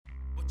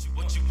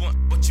What you want?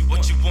 What you want?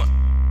 What you want?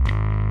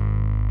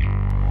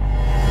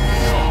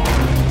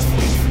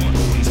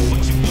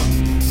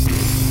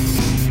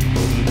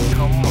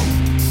 Come on.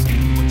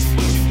 What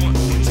you want?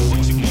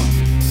 What you want?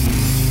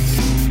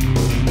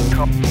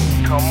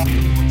 Come on.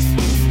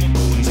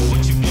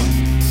 What you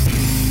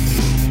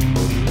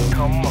want?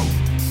 Come on.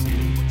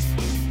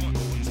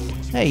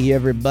 Hey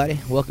everybody,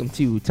 welcome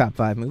to Top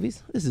 5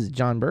 Movies. This is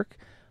John Burke.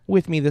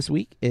 With me this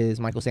week is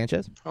Michael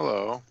Sanchez.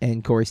 Hello.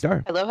 And Corey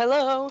Starr. Hello,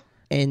 hello.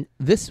 And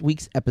this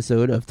week's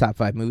episode of Top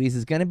 5 Movies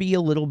is going to be a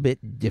little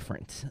bit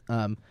different.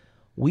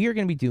 We are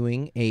going to be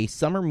doing a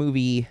summer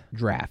movie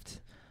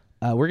draft.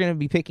 We're going to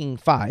be picking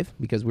 5,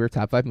 because we're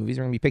Top 5 Movies.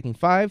 We're going to be picking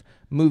 5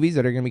 movies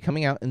that are going to be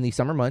coming out in the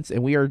summer months,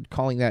 and we are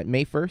calling that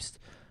May 1st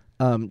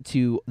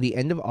to the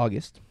end of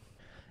August.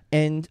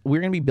 And we're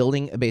going to be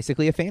building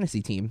basically a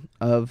fantasy team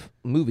of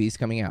movies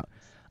coming out.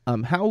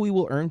 How we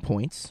will earn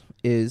points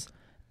is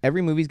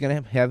every movie is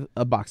going to have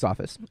a box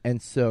office. And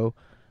so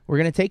we're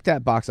going to take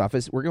that box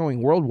office. We're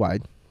going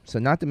worldwide, so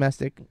not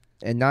domestic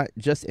and not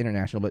just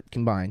international, but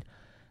combined.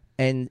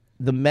 And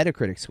the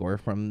Metacritic score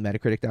from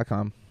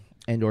Metacritic.com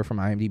and or from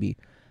IMDb.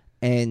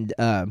 And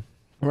we're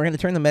going to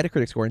turn the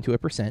Metacritic score into a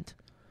percent.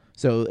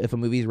 So if a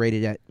movie is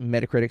rated at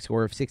Metacritic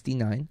score of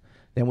 69,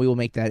 then we will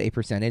make that a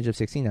percentage of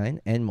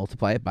 69 and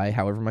multiply it by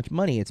however much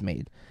money it's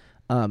made.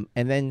 And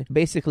then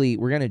basically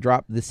we're going to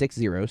drop the 6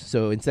 zeros.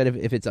 So instead of,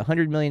 if it's a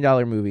 $100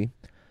 million movie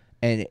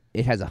and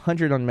it has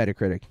 100 on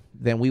Metacritic,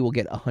 then we will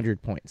get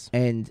 100 points.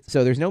 And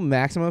so there's no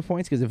maximum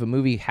points, because if a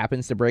movie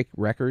happens to break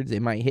records,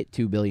 it might hit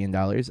 $2 billion.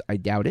 I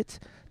doubt it.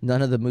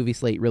 None of the movie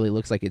slate really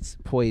looks like it's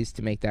poised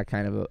to make that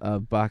kind of a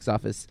box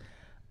office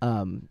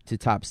to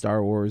top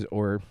Star Wars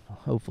or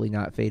hopefully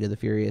not Fate of the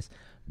Furious.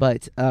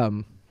 But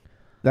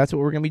that's what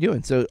we're going to be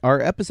doing. So our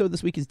episode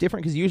this week is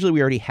different because usually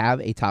we already have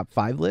a top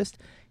 5 list.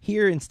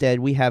 Here instead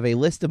we have a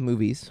list of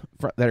movies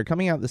that are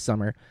coming out this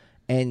summer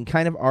and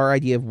kind of our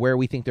idea of where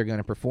we think they're going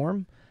to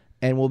perform,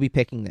 and we'll be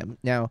picking them.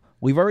 Now,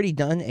 we've already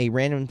done a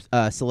random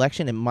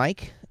selection, and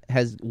Mike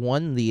has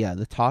won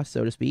the toss,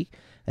 so to speak,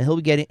 and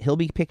he'll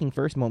be picking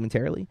first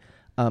momentarily.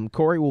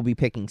 Corey will be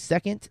picking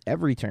second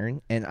every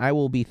turn, and I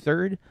will be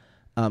third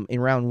in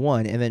round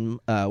 1, and then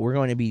we're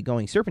going to be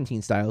going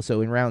serpentine style.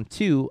 So in round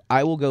 2,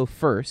 I will go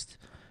first,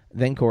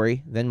 then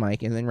Corey, then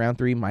Mike, and then round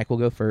 3, Mike will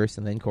go first,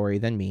 and then Corey,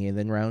 then me, and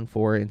then round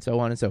 4, and so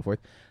on and so forth.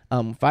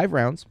 5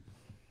 rounds,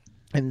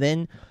 and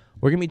then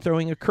we're going to be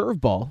throwing a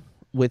curveball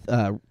with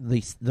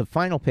the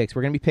final picks.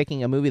 We're going to be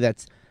picking a movie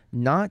that's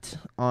not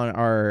on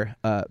our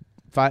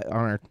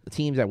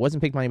teams, that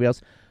wasn't picked by anybody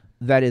else.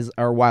 That is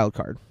our wild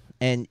card.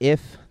 And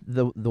if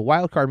the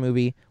wild card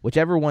movie,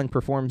 whichever one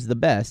performs the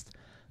best,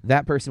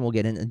 that person will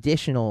get an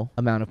additional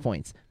amount of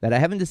points that I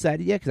haven't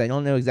decided yet, because I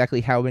don't know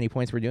exactly how many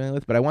points we're dealing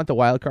with, but I want the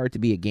wild card to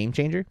be a game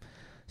changer.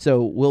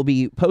 So we'll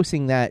be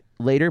posting that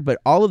later, but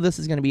all of this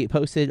is going to be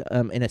posted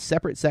in a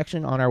separate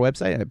section on our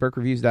website at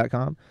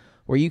burkereviews.com,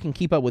 where you can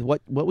keep up with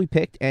what we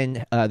picked,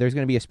 and there's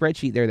going to be a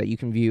spreadsheet there that you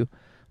can view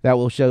that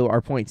will show our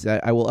points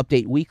that I will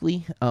update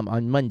weekly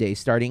on Monday,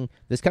 starting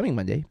this coming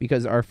Monday,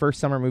 because our first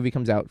summer movie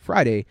comes out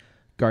Friday,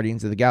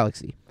 Guardians of the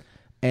Galaxy.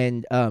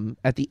 And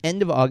at the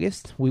end of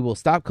August, we will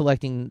stop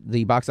collecting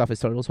the box office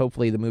totals.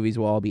 Hopefully the movies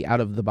will all be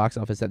out of the box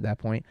office at that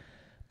point.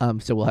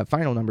 So we'll have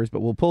final numbers,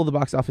 but we'll pull the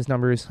box office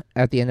numbers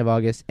at the end of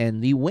August,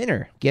 and the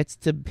winner gets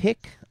to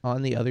pick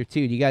on the other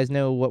two. Do you guys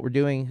know what we're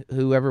doing?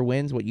 Whoever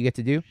wins, what you get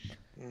to do?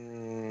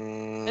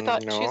 I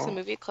thought No. choose a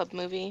movie club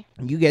movie.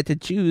 You get to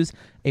choose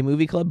a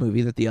movie club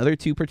movie that the other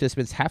 2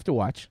 participants have to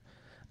watch,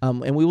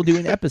 and we will do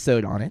an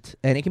episode on it.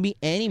 And it can be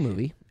any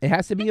movie. It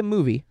has to be a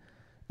movie,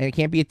 and it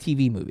can't be a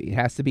TV movie. It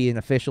has to be an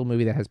official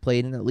movie that has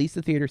played in at least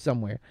a theater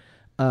somewhere,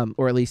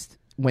 or at least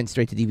went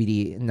straight to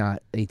DVD,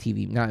 not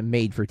a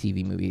made for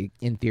TV movie.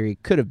 In theory,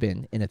 could have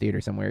been in a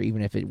theater somewhere,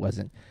 even if it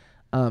wasn't.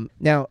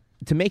 Now,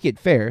 to make it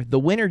fair, the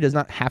winner does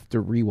not have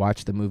to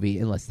rewatch the movie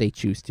unless they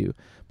choose to,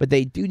 but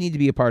they do need to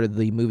be a part of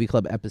the movie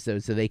club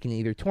episode so they can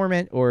either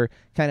torment or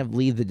kind of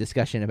leave the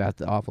discussion about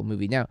the awful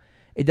movie. Now,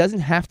 it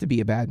doesn't have to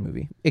be a bad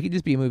movie. It could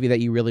just be a movie that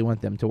you really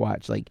want them to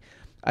watch. Like,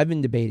 I've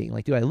been debating,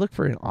 like, do I look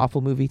for an awful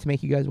movie to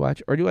make you guys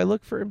watch, or do I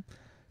look for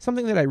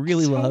something that I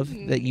really love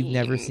that you've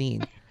never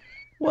seen?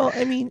 Well,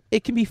 I mean,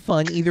 it can be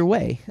fun either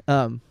way.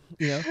 I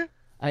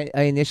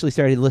initially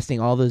started listing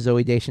all the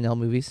Zooey Deschanel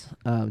movies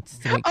to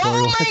make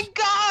Corey watch. My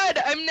God!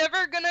 I'm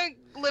never gonna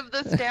live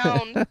this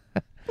down.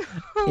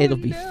 It'll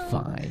be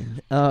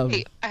fine.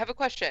 Hey, I have a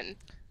question.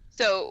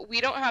 So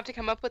we don't have to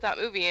come up with that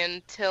movie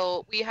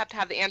until we have to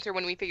have the answer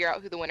when we figure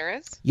out who the winner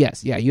is?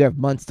 Yes, yeah, you have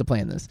months to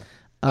plan this.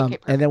 Okay,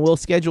 and then we'll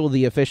schedule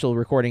the official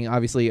recording,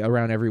 obviously,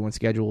 around everyone's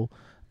schedule,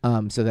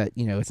 so that,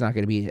 it's not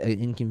going to be an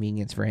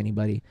inconvenience for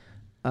anybody.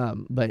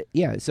 But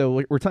yeah,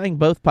 so we're tying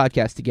both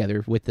podcasts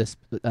together with this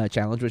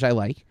challenge, which I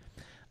like.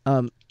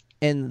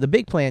 And the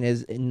big plan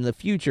is, in the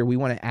future, we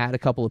want to add a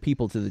couple of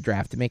people to the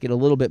draft to make it a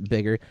little bit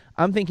bigger.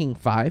 I'm thinking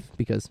 5,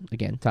 because,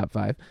 again, top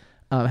 5.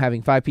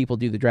 Having 5 people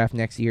do the draft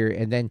next year,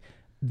 and then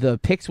the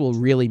picks will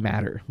really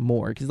matter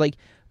more. Because, like,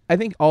 I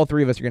think all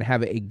three of us are going to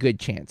have a good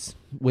chance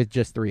with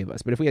just three of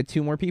us. But if we had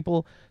two more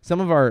people, some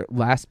of our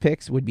last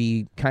picks would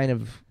be kind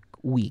of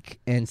weak.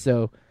 And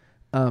so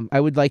I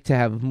would like to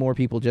have more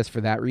people just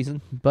for that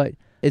reason. But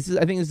I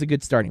think this is a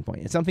good starting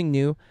point. It's something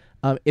new.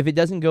 If it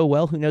doesn't go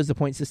well, who knows? The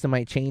point system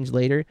might change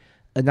later.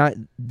 Not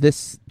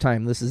this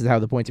time. This is how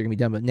the points are going to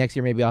be done. But next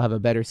year, maybe I'll have a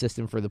better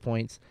system for the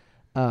points.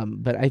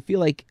 But I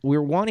feel like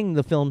we're wanting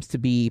the films to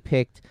be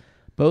picked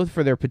both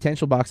for their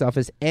potential box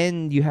office,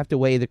 and you have to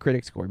weigh the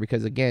critic score.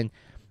 Because, again,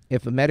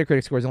 if a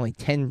Metacritic score is only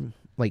 10,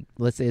 like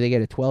let's say they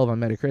get a 12 on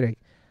Metacritic,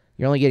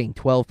 you're only getting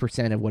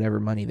 12% of whatever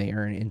money they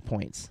earn in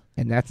points.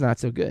 And that's not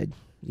so good,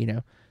 you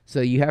know? So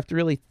you have to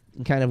really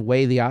kind of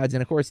weigh the odds.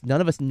 And, of course,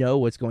 none of us know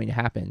what's going to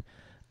happen.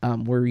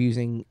 We're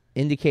using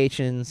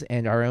indications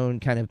and our own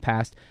kind of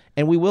past.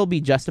 And we will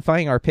be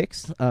justifying our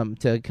picks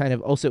to kind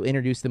of also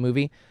introduce the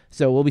movie.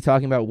 So we'll be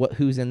talking about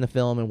who's in the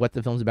film and what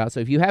the film's about. So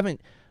if you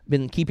haven't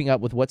been keeping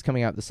up with what's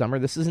coming out this summer,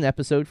 this is an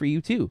episode for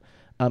you too.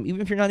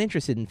 Even if you're not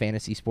interested in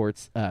fantasy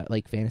sports,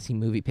 like fantasy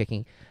movie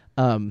picking,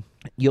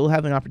 you'll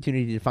have an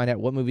opportunity to find out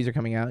what movies are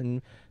coming out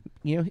and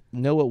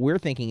know what we're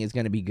thinking is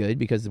going to be good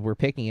because we're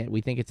picking it.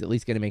 We think it's at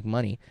least going to make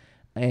money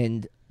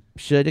and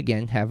should,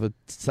 again, have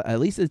at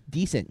least a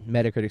decent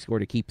Metacritic score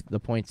to keep the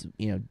points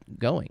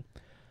going.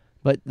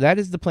 But that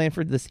is the plan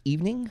for this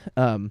evening.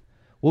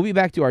 We'll be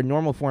back to our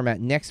normal format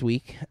next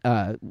week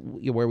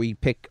where we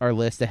pick our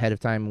list ahead of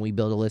time and we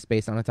build a list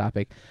based on a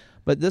topic.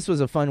 But this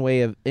was a fun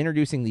way of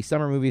introducing the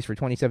summer movies for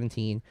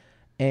 2017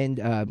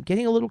 and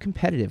getting a little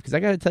competitive. Because I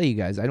got to tell you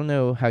guys, I don't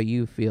know how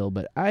you feel,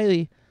 but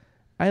I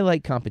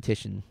like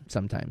competition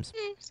sometimes.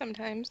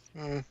 Sometimes.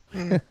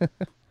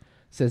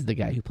 Says the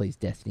guy who plays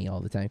Destiny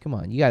all the time. Come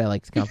on, you got to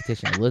like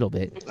competition a little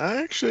bit.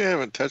 I actually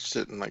haven't touched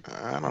it in I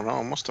don't know,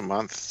 almost a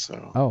month.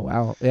 So. Oh,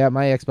 wow. Yeah,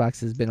 my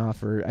Xbox has been off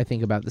for, I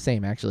think, about the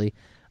same, actually.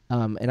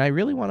 And I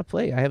really want to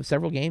play. I have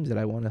several games that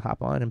I want to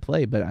hop on and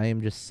play, but I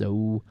am just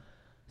so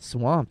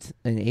swamped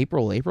in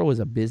April. April was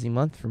a busy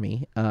month for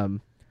me.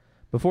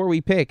 Before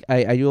we pick,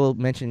 I will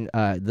mention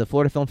the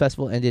Florida Film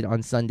Festival ended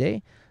on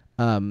Sunday,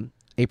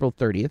 April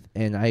 30th,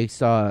 and I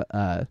saw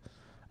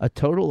a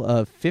total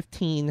of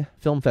 15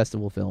 film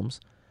festival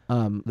films.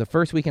 The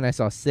first weekend I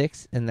saw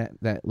 6, and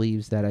that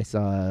leaves that I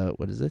saw,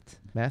 what is it?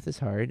 Math is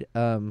hard.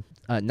 9.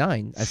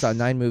 I saw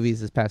 9 movies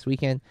this past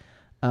weekend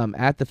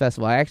at the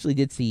festival. I actually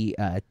did see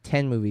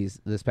 10 movies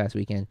this past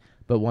weekend,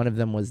 but one of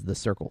them was The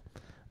Circle,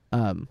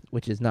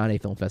 which is not a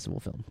film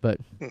festival film. But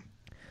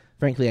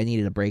frankly, I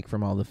needed a break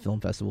from all the film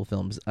festival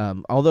films,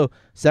 although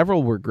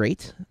several were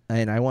great.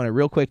 And I want to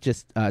real quick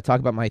just talk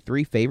about my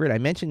 3 favorite. I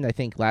mentioned, I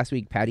think, last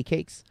week, Patty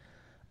Cakes.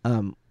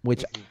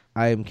 Which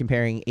I'm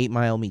comparing 8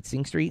 Mile meets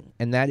Sing Street,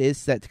 and that is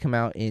set to come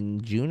out in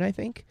June, I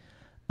think,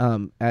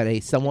 at a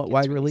somewhat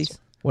wide release.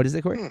 What is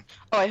it, Corey?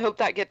 Oh, I hope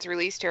that gets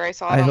released here. I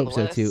saw it I on hope the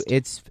so list.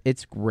 too.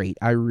 It's great.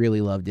 I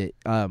really loved it.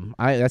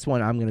 That's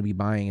one I'm going to be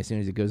buying as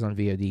soon as it goes on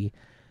VOD.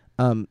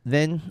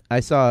 Then I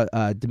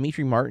saw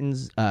Dimitri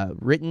Martin's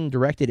written,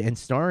 directed, and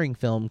starring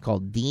film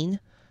called Dean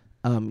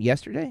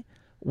yesterday,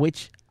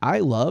 which I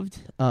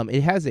loved.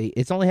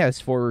 It only has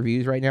 4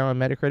 reviews right now on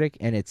Metacritic,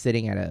 and it's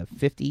sitting at a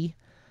 50.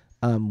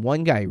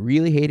 One guy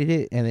really hated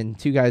it, and then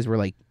 2 guys were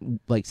like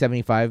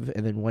 75,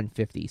 and then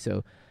 150.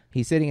 So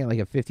he's sitting at like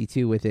a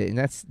 52 with it, and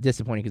that's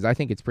disappointing because I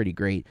think it's pretty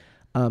great.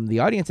 The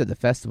audience at the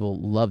festival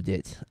loved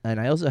it,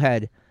 and I also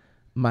had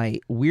my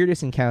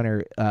weirdest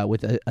encounter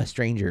with a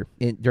stranger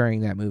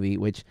during that movie.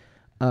 Which,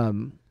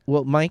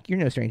 well, Mike, you're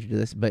no stranger to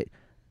this, but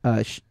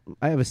I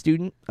have a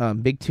student,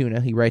 Big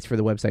Tuna. He writes for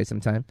the website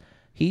sometime.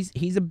 He's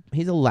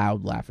a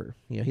loud laugher.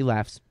 He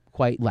laughs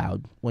quite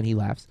loud when he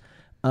laughs.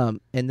 And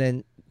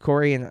then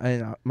Corey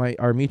and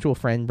our mutual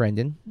friend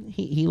Brendan,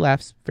 he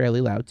laughs fairly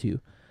loud too,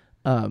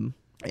 and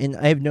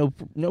I have no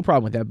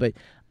problem with that. But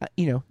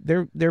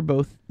they're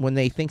both, when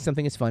they think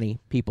something is funny,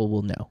 people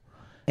will know.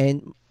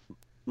 And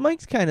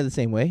Mike's kind of the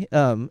same way,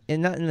 and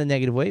not in a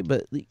negative way,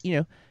 but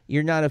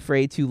you're not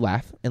afraid to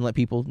laugh and let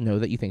people know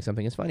that you think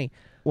something is funny.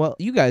 Well,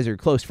 you guys are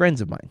close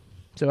friends of mine,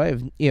 so I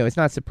have it's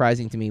not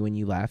surprising to me when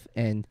you laugh.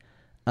 And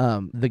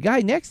the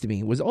guy next to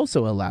me was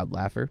also a loud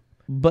laugher,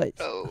 but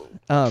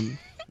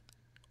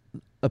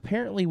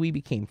apparently we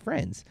became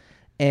friends,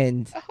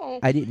 and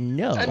I didn't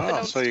know.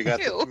 Oh, so you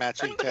got the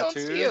matching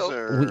tattoos,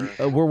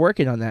 or we're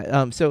working on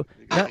that. So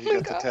you got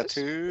the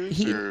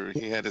tattoos, or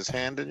he had his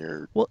hand in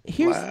your. Well,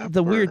 here's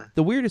the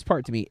weirdest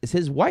part to me is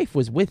his wife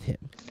was with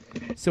him,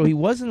 so he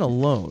wasn't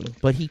alone,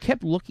 but he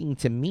kept looking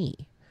to me,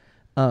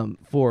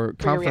 for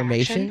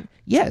confirmation.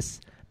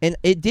 Yes, and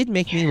it did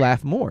make me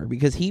laugh more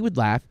because he would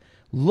laugh,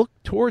 look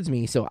towards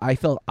me, so I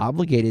felt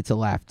obligated to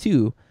laugh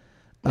too.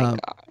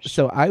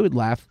 So I would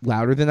laugh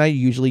louder than I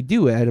usually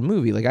do at a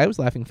movie. Like, I was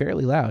laughing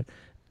fairly loud.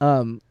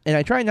 And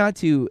I try not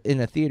to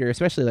in a theater,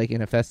 especially like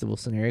in a festival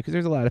scenario, because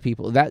there's a lot of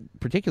people. That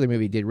particular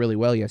movie did really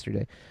well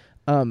yesterday.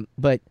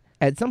 But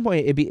at some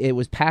point it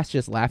was past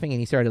just laughing, and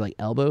he started like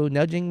elbow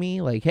nudging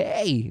me, like,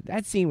 "Hey,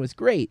 that scene was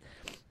great."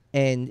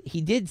 And he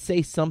did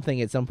say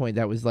something at some point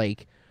that was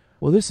like,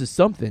 "Well, this is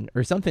something,"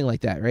 or something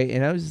like that, right?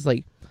 And I was just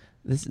like,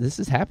 this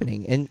is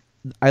happening. And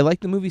I like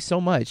the movie so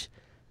much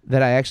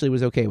that I actually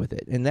was okay with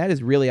it. And that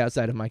is really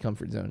outside of my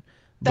comfort zone.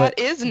 That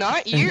is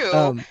not you.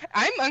 Um,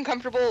 I'm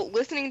uncomfortable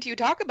listening to you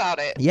talk about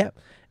it. Yeah.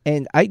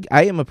 And I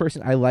am a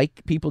person, I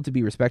like people to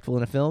be respectful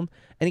in a film.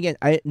 And again,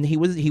 he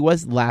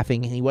was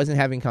laughing and he wasn't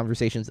having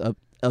conversations of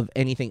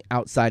anything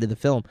outside of the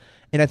film.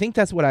 And I think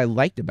that's what I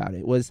liked about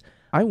it was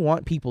I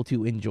want people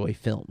to enjoy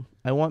film.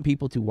 I want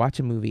people to watch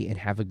a movie and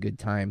have a good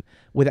time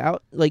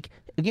without, like,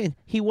 again,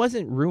 he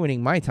wasn't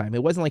ruining my time.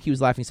 It wasn't like he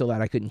was laughing so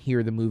loud I couldn't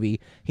hear the movie.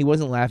 He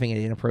wasn't laughing at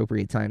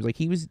inappropriate times. Like,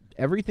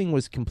 everything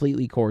was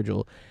completely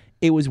cordial.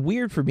 It was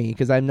weird for me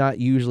because I'm not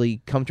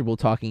usually comfortable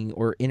talking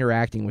or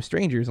interacting with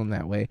strangers in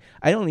that way.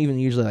 I don't even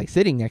usually like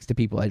sitting next to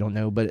people I don't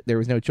know, but there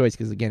was no choice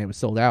because, again, it was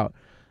sold out.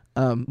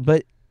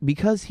 But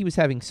because he was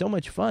having so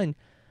much fun,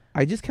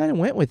 I just kind of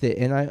went with it.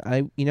 And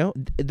I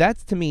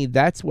that's, to me,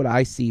 that's what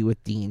I see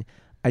with Dean.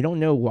 I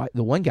don't know why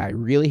the one guy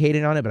really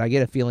hated on it, but I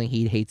get a feeling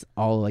he hates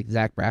all like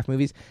Zach Braff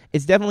movies.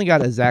 It's definitely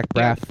got a Zach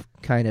Braff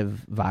kind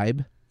of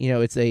vibe.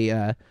 It's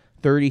a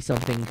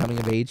 30-something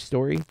coming-of-age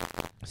story.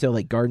 So,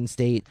 like, Garden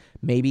State,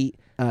 maybe.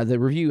 The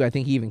review, I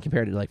think he even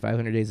compared it to, like,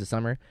 500 Days of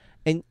Summer.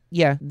 And,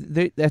 yeah,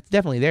 that's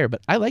definitely there.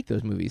 But I like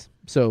those movies.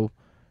 So,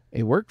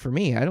 it worked for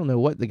me. I don't know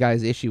what the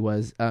guy's issue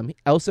was.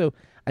 Also,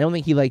 I don't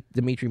think he liked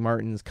Demetri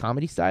Martin's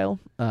comedy style.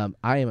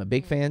 I am a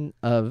big fan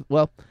of,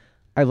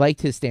 I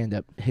liked his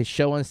stand-up. His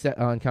show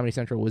on Comedy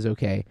Central was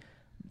okay.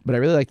 But I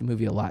really liked the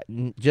movie a lot.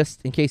 And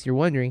just in case you're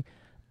wondering,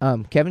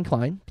 Kevin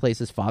Kline plays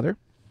his father.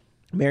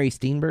 Mary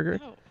Steenburgen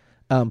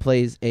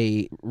plays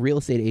a real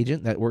estate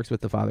agent that works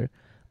with the father.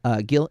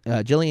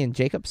 Jillian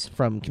Jacobs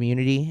from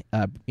Community,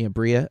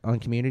 Bria on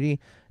Community,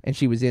 and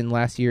she was in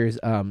last year's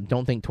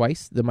Don't Think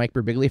Twice, the Mike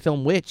Birbiglia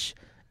film, which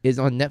is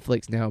on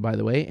Netflix now, by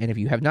the way. And if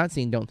you have not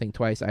seen Don't Think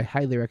Twice, I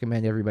highly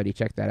recommend everybody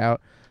check that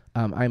out.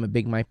 I'm a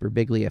big Mike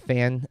Birbiglia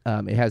fan.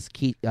 It has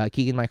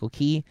Keegan-Michael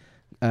Key,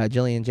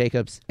 Jillian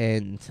Jacobs,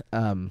 and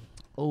I'm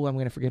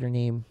going to forget her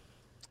name.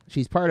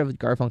 She's part of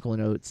Garfunkel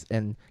and Oates,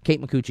 and Kate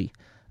Micucci.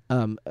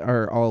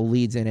 Are all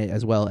leads in it,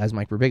 as well as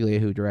Mike Birbiglia,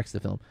 who directs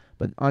the film,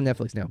 but on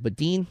Netflix now. But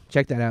Dean,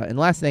 check that out. And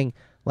last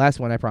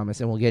one I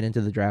promise, and we'll get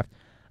into the draft,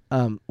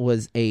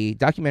 was a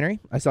documentary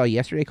I saw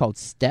yesterday called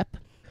Step.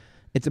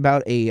 It's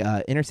about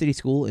a inner city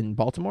school in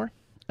Baltimore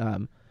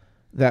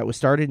that was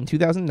started in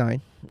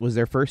 2009, was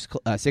their first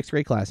sixth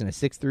grade class in a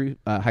 6th through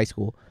high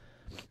school.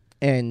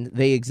 And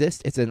they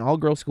exist. It's an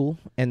all-girls school,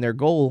 and their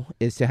goal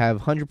is to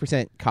have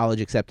 100%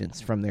 college acceptance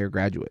from their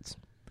graduates.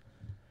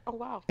 Oh,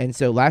 wow. And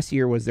so last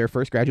year was their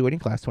first graduating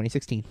class,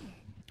 2016.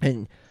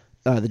 And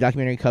the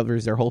documentary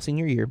covers their whole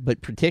senior year,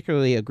 but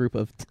particularly a group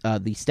of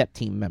the STEP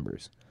team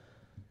members.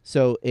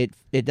 So it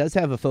does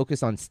have a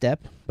focus on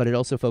STEP, but it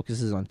also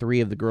focuses on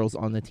 3 of the girls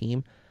on the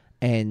team.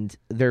 And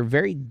they're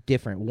very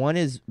different. One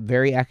is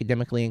very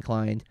academically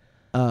inclined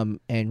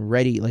and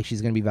ready, like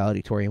she's going to be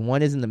valedictorian.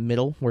 One is in the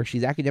middle, where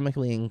she's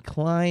academically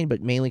inclined,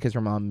 but mainly because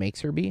her mom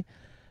makes her be.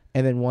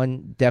 And then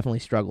one definitely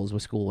struggles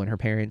with school, and her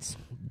parents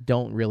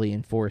don't really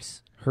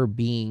enforce her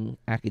being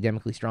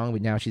academically strong,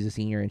 but now she's a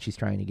senior and she's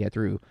trying to get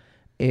through.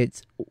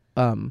 It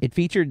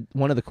featured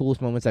one of the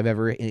coolest moments I've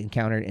ever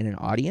encountered in an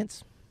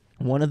audience.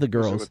 One of the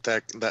girls... Was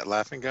it with that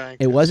laughing guy?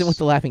 It wasn't with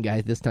the laughing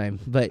guy this time,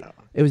 but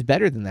It was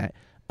better than that.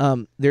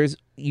 The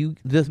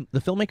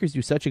filmmakers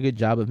do such a good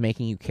job of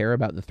making you care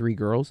about the 3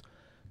 girls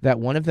that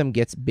one of them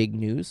gets big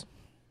news,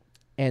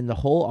 and the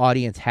whole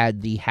audience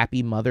had the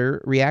happy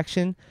mother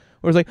reaction,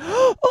 where it's like,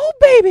 oh,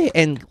 baby,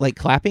 and like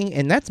clapping.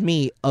 And that's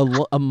me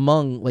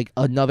among like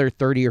another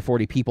 30 or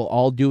 40 people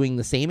all doing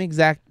the same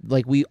exact,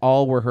 like we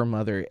all were her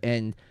mother.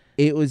 And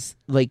it was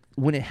like,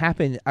 when it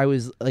happened, I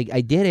was like,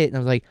 I did it, and I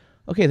was like,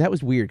 okay, that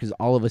was weird, because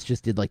all of us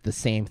just did like the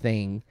same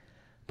thing,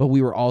 but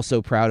we were all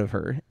so proud of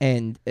her.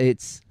 And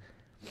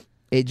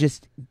it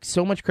just,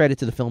 so much credit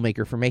to the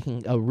filmmaker for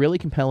making a really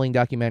compelling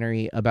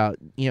documentary about,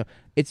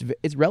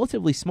 it's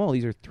relatively small.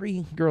 These are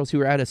 3 girls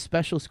who are at a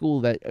special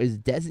school that is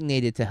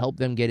designated to help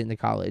them get into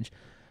college.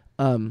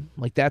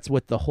 Like, that's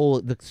what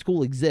the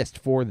school exists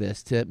for,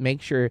 this, to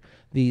make sure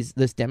this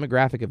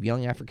demographic of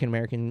young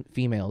African-American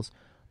females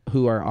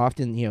who are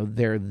often,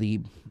 they're the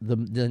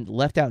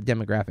left out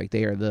demographic.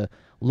 They are the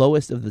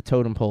lowest of the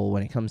totem pole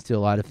when it comes to a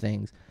lot of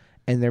things.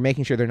 And they're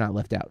making sure they're not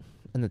left out,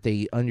 and that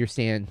they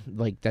understand,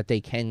 like, that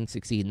they can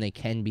succeed and they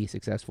can be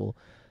successful,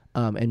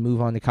 and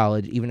move on to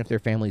college, even if their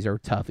families are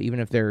tough, even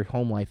if their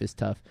home life is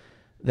tough,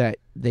 that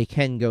they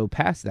can go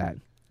past that.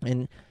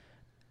 And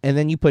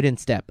then you put in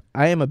STEP.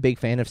 I am a big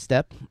fan of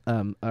STEP.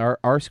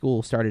 Our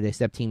school started a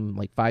STEP team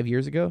like 5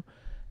 years ago,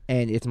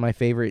 and it's my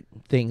favorite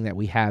thing that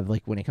we have,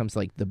 like, when it comes to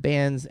like the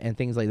bands and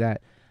things like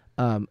that.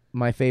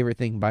 My favorite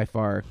thing by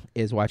far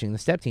is watching the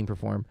STEP team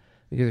perform,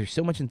 because there's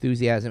so much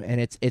enthusiasm, and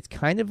it's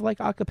kind of like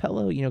a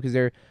cappella, because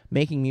they're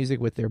making music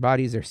with their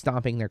bodies, they're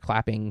stomping, they're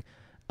clapping,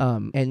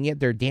 and yet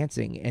they're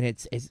dancing, and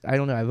it's I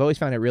don't know, I've always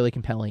found it really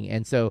compelling.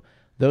 And so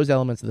those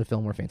elements of the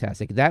film were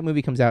fantastic. That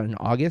movie comes out in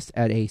August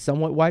at a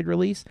somewhat wide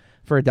release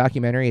for a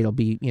documentary. It'll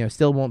be,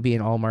 still won't be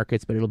in all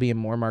markets, but it'll be in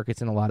more markets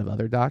than a lot of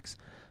other docs.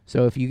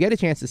 So if you get a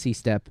chance to see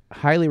Step,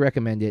 highly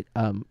recommend it.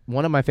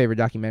 One of my favorite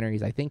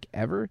documentaries, I think,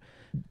 ever.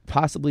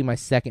 Possibly my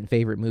second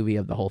favorite movie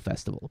of the whole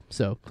festival.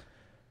 So,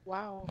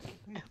 Wow.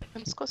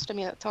 Comes close to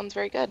me. That sounds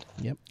very good.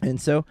 yep. And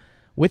so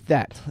with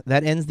that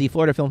ends the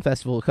Florida Film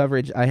Festival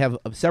coverage. I have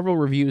several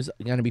reviews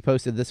going to be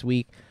posted this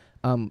week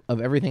of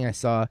everything I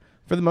saw.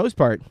 For the most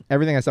part,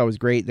 everything I saw was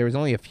great. There was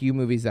only a few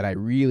movies that I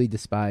really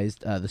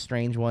despised. The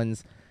Strange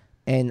Ones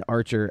and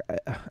Archer.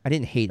 I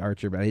didn't hate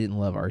Archer, but I didn't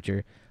love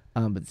Archer.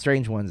 But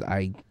Strange Ones,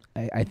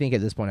 I think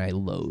at this point I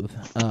loathe.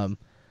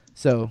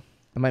 So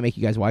I might make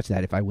you guys watch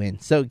that if I win.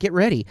 So get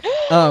ready.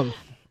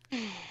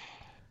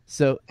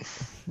 So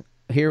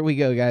here we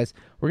go, guys.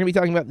 We're going to be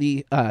talking about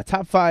the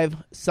top 5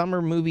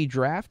 summer movie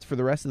draft for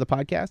the rest of the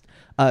podcast.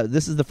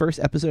 This is the first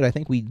episode. I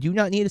think we do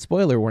not need a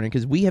spoiler warning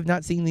because we have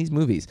not seen these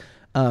movies.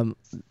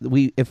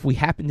 If we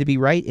happen to be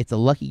right, it's a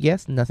lucky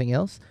guess, nothing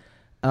else.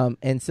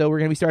 And so we're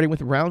going to be starting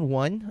with round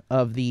 1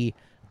 of the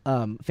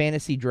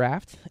fantasy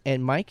draft,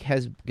 and Mike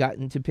has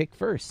gotten to pick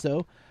first.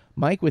 So,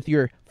 Mike, with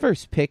your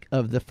first pick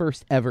of the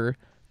first ever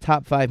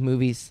top 5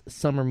 movies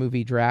summer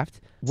movie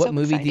draft, what So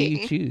movie do you exciting.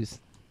 Mm-hmm. choose?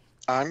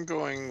 I'm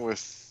going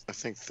with, I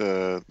think,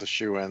 the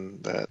shoe-in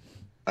that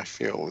I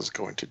feel is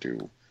going to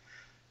do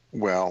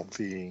well,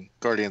 the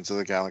Guardians of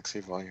the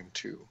Galaxy Volume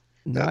 2.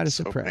 Not a that's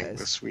opening surprise.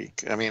 this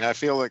week. I mean, I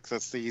feel like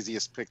that's the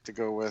easiest pick to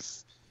go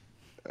with.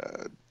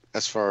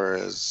 As far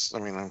as, I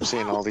mean, I'm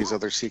seeing all these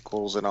other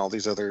sequels and all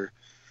these other.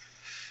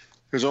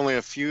 There's only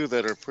a few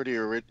that are pretty,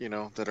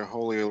 that are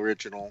wholly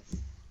original.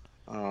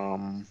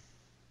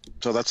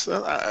 So that's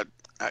I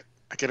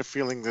get a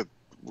feeling that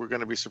we're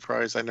going to be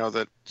surprised. I know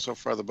that so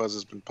far the buzz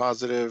has been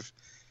positive.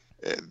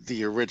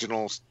 The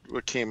original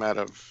came out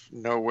of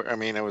nowhere. I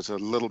mean, it was a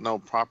little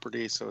known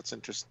property, so it's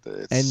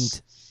interesting.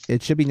 And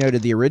it should be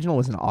noted the original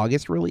was an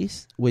August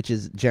release, which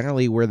is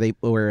generally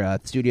where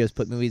studios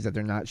put movies that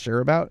they're not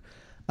sure about.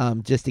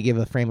 Just to give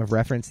a frame of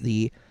reference,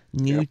 the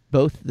the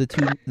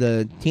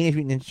Teenage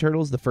Mutant Ninja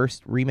Turtles, the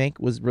first remake,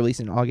 was released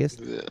in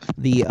August.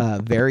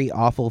 The very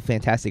awful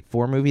Fantastic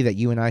Four movie that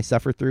you and I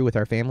suffered through with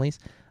our families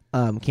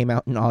came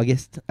out in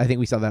August. I think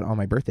we saw that on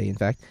my birthday, in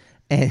fact.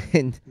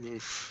 And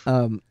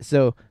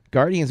so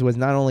Guardians was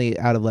not only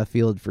out of left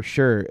field for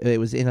sure, it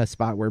was in a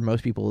spot where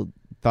most people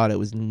thought it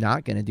was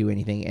not going to do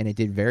anything, and it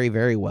did very,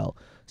 very well.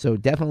 So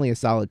definitely a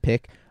solid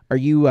pick. Are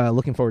you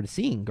looking forward to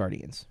seeing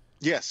Guardians?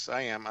 Yes,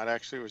 I am. I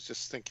actually was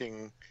just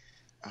thinking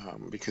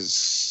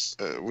because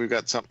we've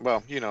got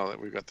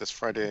we've got this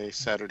Friday,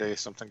 Saturday,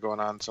 something going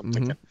on. So I'm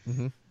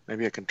thinking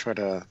maybe I can try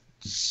to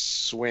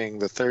swing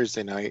the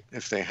Thursday night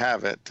if they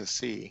have it to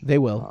see. They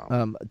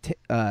will.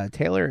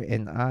 Taylor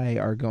and I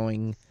are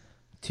going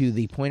to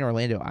the Point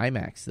Orlando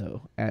IMAX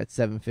though at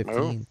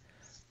 7:15.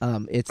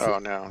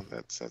 No,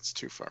 that's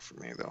too far for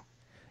me though.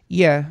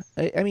 Yeah,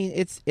 I mean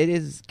it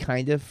is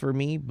kind of for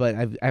me, but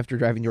after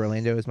driving to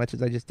Orlando as much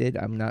as I just did,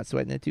 I'm not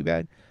sweating it too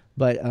bad.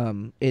 But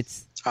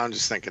it's. I'm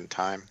just thinking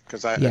time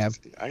because I got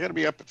to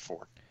be up at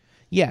 4.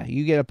 Yeah,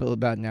 you get up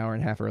about an hour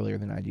and a half earlier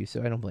than I do,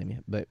 so I don't blame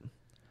you. But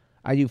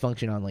I do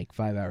function on like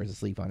 5 hours of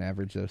sleep on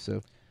average, though.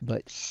 So,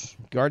 but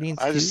Guardians.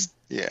 I 2?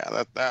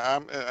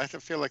 I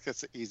feel like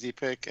that's an easy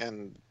pick,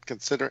 and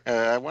consider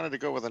I wanted to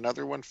go with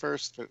another one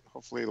first, but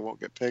hopefully it won't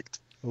get picked.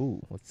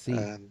 Ooh, let's see.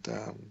 And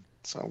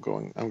so I'm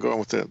going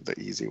with the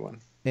easy one.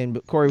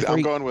 And Corey,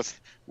 I'm going with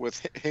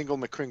Hingle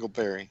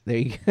McCringleberry. There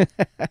you go.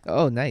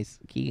 Oh, nice.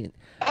 Key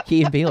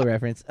and Peele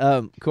reference.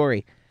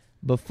 Corey,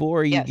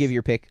 before you Yes. give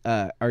your pick,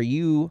 are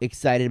you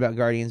excited about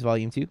Guardians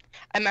Volume 2?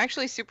 I'm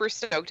actually super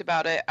stoked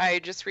about it. I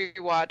just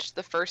rewatched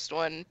the first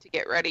one to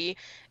get ready,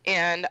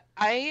 and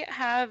I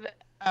have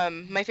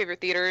my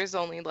favorite theater is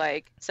only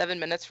like 7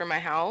 minutes from my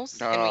house,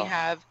 and Oh. we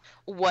have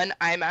one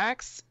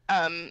IMAX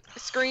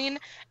screen,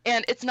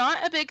 and it's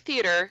not a big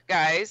theater,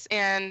 guys,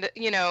 and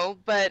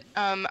but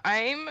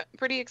I'm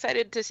pretty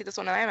excited to see this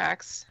one in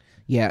IMAX.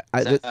 Yeah,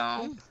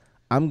 So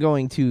I'm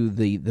going to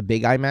the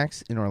big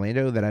IMAX in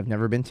Orlando that I've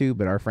never been to,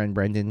 but our friend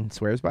Brendan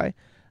swears by.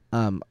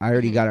 I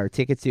already got our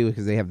tickets to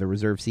because they have the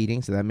reserved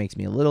seating, so that makes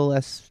me a little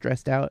less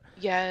stressed out.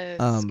 yes.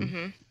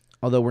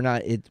 Although we're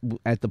not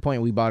at the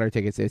point we bought our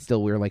tickets,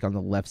 we're like on the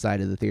left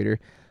side of the theater,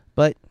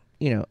 but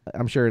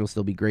I'm sure it'll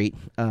still be great.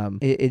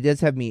 It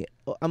does have me.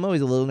 I'm always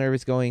a little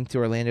nervous going to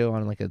Orlando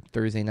on like a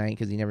Thursday night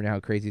because you never know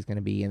how crazy it's going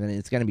to be, and then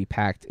it's going to be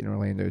packed in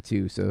Orlando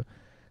too. So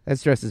that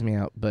stresses me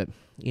out. But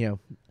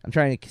I'm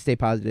trying to stay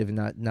positive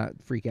and not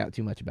freak out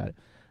too much about it.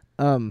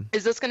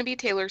 Is this going to be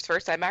Taylor's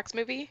first IMAX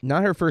movie?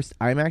 Not her first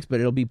IMAX,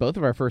 but it'll be both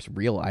of our first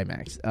real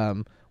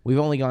IMAX. We've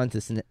only gone to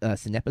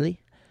Cinepoli,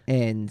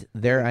 and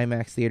their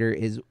IMAX theater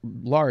is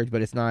large,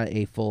 but it's not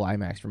a full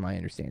IMAX from my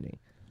understanding.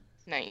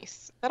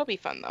 Nice. That'll be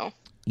fun though.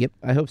 Yep,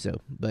 I hope so.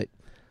 But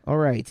all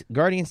right,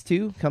 Guardians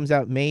 2 comes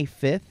out May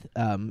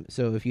 5th.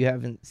 So if you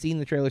haven't seen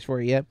the trailers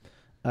for it yet,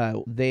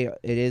 it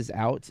is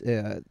out.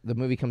 The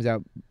movie comes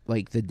out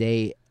like the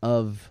day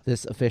of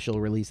this official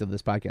release of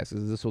this podcast,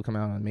 because this will come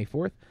out on May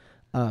 4th.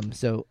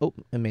 And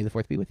may the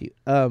fourth be with you.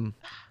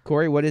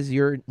 Corey, what is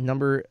your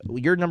number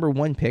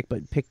one pick,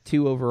 but pick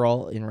 2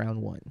 overall in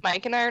round 1?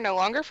 Mike and I are no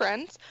longer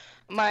friends.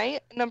 My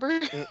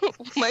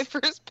my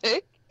first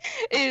pick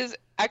is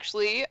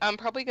actually, I'm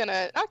probably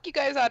gonna knock you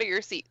guys out of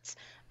your seats.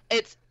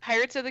 It's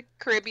Pirates of the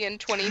Caribbean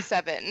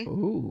 27.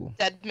 Ooh.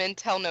 Dead Men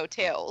Tell No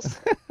Tales.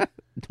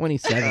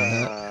 27,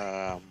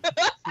 huh?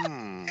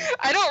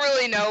 I don't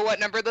really know what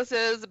number this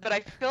is, but I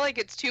feel like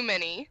it's too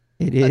many.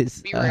 It Let's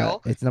is. be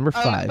real. It's number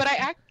 5. But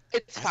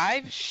it's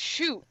 5?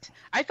 Shoot.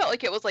 I felt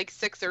like it was like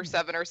 6 or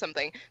 7 or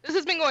something. This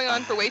has been going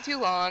on for way too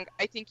long.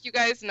 I think you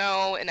guys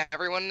know, and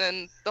everyone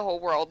in the whole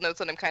world knows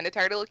that I'm kind of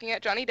tired of looking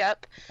at Johnny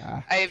Depp.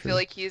 I feel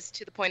like he's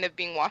to the point of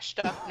being washed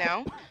up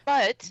now.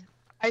 But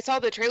I saw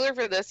the trailer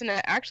for this, and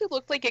it actually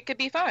looked like it could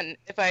be fun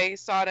if I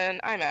saw it in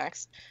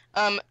IMAX.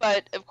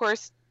 But, of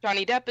course,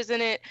 Johnny Depp is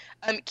in it.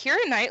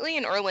 Keira Knightley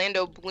and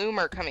Orlando Bloom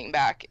are coming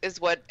back, is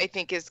what I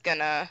think is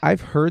gonna. I've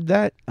heard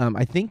that.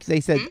 I think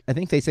they said. I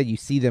think they said you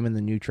see them in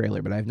the new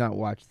trailer, but I've not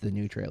watched the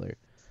new trailer.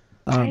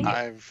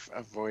 I've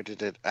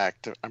avoided it.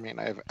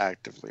 I've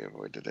actively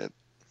avoided it.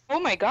 Oh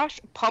my gosh,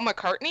 Paul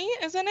McCartney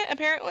is in it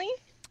apparently.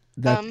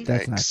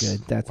 That's not good.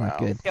 That's not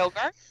good.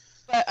 Kilgar.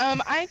 But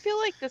I feel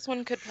like this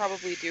one could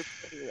probably do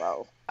pretty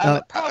well.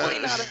 Probably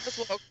not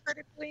as well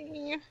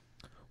critically.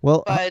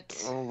 Well, but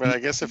I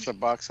guess if the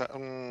box, guys,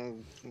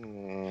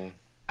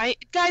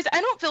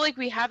 I don't feel like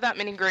we have that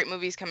many great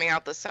movies coming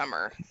out this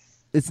summer.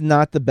 it's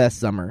not the best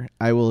summer.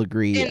 I will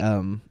agree.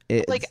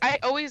 I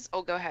always.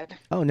 Oh, go ahead.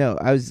 Oh no,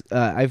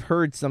 I've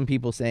heard some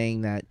people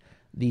saying that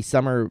the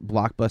summer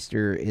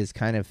blockbuster is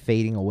kind of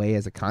fading away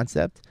as a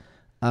concept,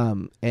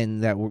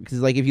 and that because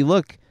like if you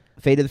look,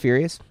 Fate of the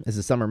Furious is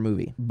a summer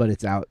movie, but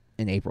it's out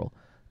in April.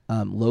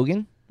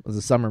 Logan was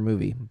a summer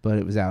movie, but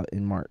it was out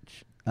in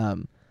March.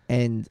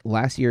 And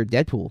last year,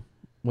 Deadpool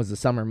was a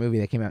summer movie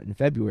that came out in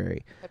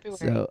February.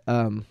 So,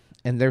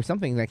 and there's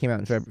something that came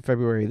out in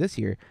February this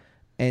year.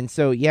 And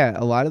so, yeah,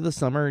 a lot of the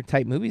summer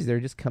type movies,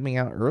 they're just coming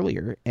out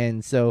earlier.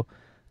 And so,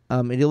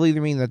 it'll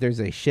either mean that there's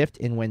a shift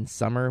in when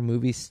summer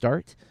movies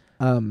start.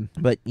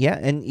 But yeah,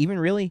 and even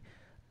really,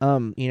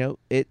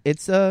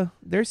 it's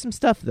there's some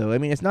stuff though. I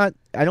mean, it's not,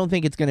 I don't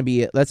think it's going to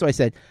be, that's why I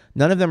said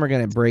none of them are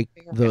going to break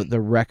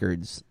the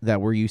records that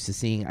we're used to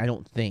seeing. I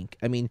don't think.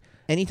 I mean,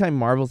 anytime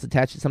Marvel's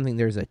attached to something,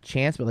 there's a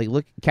chance, but like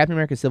look, Captain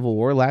America Civil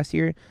War last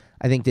year,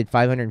 I think did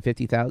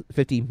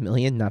 550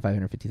 million, not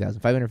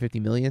 550,000, 550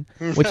 million,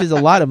 which is a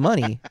lot of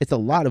money. It's a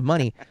lot of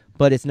money,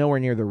 but it's nowhere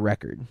near the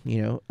record,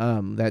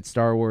 that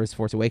Star Wars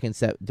Force Awakens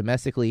set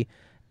domestically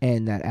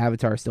and that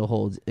Avatar still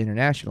holds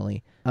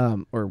internationally,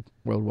 or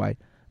worldwide.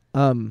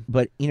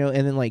 But, and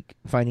then like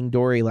Finding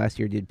Dory last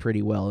year did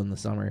pretty well in the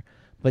summer,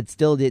 but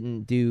still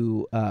didn't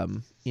do,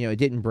 it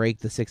didn't break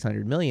the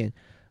 600 million,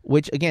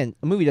 which again,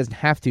 a movie doesn't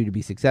have to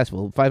be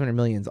successful. 500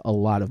 million is a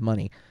lot of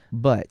money,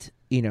 but,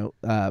 when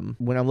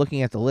I'm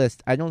looking at the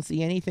list, I don't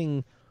see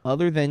anything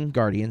other than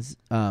Guardians,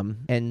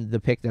 and the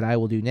pick that I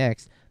will do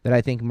next that I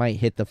think might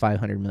hit the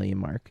 500 million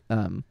mark.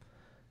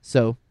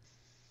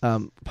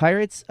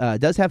 Pirates,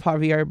 does have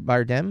Javier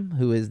Bardem,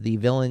 who is the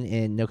villain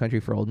in No Country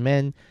for Old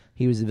Men.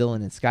 He was the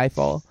villain in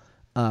Skyfall.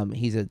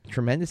 He's a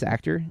tremendous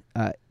actor.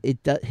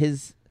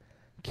 His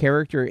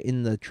character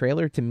in the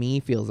trailer to me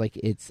feels like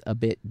it's a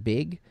bit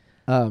big,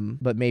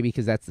 but maybe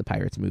because that's the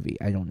Pirates movie.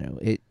 I don't know.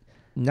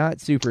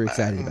 Not super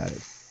excited about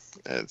it.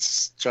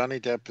 It's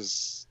Johnny Depp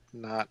has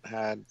not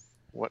had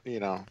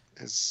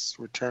his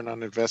return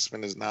on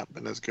investment has not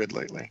been as good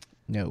lately.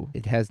 No,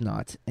 it has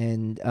not.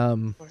 And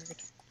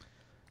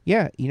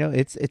yeah,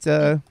 it's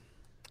a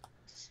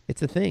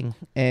thing,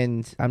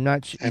 and I'm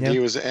not sure. And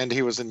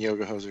he was in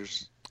Yoga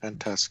Hosers and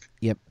Tusk.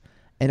 Yep,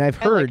 and I've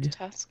heard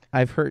Tusk.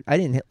 I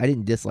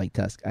didn't dislike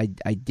Tusk.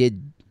 I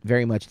did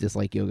very much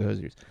dislike Yoga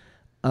Hosers.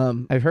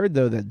 I've heard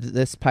though that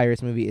this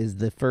Pirates movie is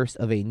the first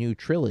of a new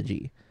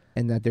trilogy,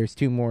 and that there's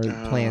 2 more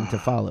planned to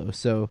follow.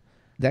 So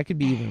that could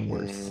be even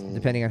worse,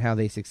 depending on how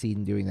they succeed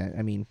in doing that.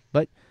 I mean,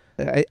 but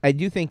I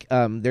do think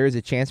there is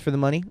a chance for the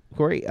money,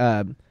 Corey.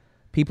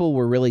 People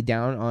were really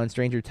down on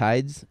Stranger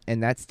Tides,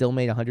 and that still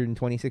made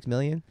 126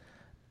 million.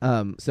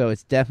 So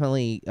it's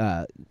definitely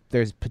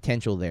there's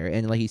potential there,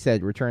 and like you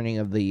said, returning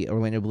of the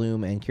Orlando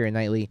Bloom and Keira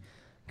Knightley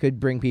could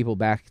bring people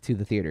back to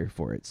the theater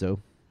for it. So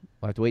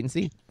we'll have to wait and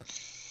see.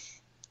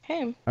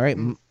 Hey. All right,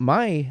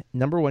 my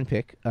number 1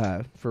 pick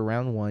for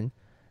round 1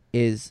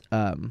 is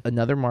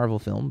another Marvel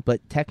film,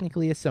 but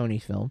technically a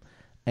Sony film,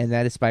 and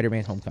that is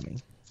Spider-Man: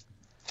 Homecoming.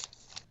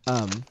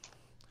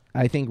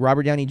 I think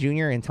Robert Downey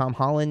Jr. and Tom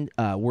Holland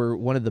were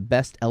one of the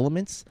best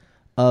elements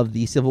of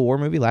the Civil War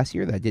movie last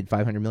year that did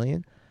 500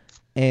 million.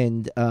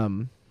 And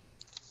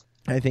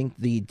I think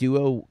the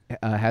duo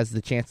has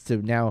the chance to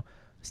now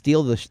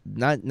steal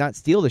not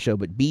steal the show,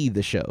 but be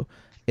the show.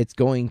 It's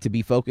going to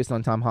be focused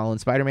on Tom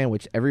Holland's Spider-Man,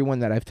 which everyone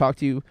that I've talked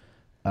to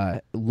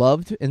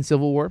loved in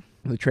Civil War.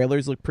 The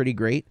trailers look pretty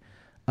great.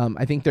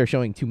 I think they're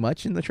showing too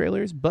much in the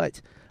trailers,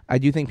 but I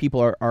do think people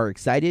are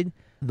excited.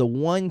 The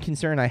one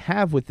concern I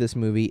have with this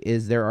movie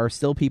is there are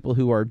still people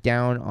who are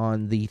down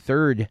on the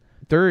third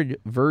third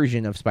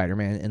version of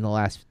Spider-Man in the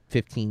last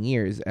 15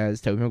 years as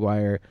Tobey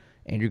Maguire,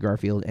 Andrew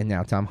Garfield, and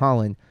now Tom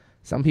Holland.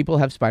 Some people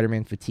have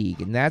Spider-Man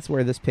fatigue, and that's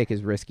where this pick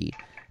is risky,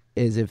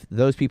 is if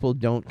those people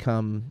don't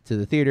come to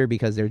the theater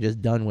because they're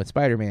just done with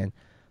Spider-Man,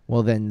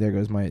 well, then there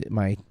goes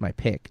my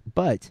pick.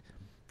 But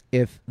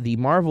if the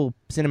Marvel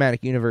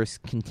Cinematic Universe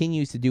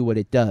continues to do what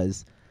it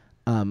does,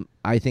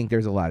 I think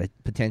there's a lot of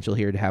potential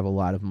here to have a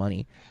lot of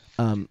money.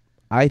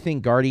 I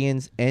think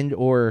Guardians and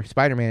or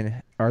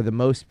Spider-Man are the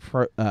most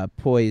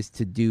poised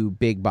to do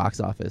big box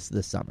office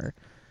this summer.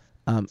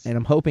 And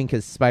I'm hoping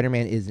because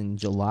Spider-Man is in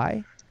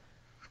July,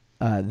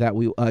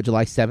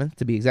 July 7th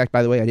to be exact.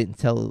 By the way, I didn't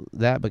tell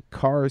that, but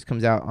Cars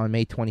comes out on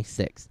May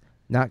 26th.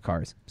 Not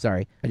Cars,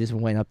 sorry. I just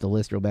went up the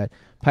list real bad.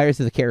 Pirates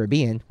of the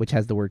Caribbean, which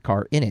has the word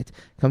car in it,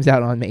 comes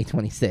out on May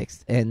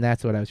 26th. And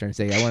that's what I was trying to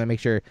say. I want to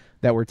make sure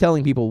that we're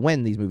telling people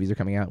when these movies are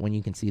coming out, when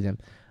you can see them.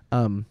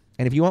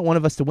 And if you want one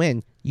of us to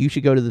win, you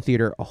should go to the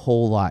theater a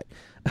whole lot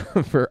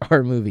for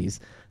our movies.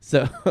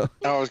 So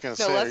I was going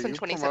to No say, less are than you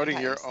 27 promoting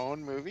times. your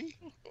own movie?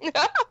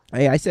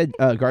 hey, I said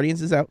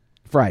Guardians is out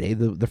Friday,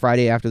 the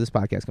Friday after this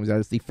podcast comes out.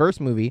 It's the first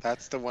movie.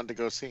 That's the one to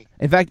go see.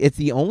 In fact, it's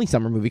the only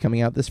summer movie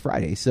coming out this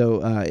Friday.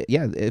 So,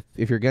 yeah,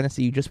 if you're going to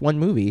see just one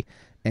movie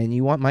and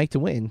you want Mike to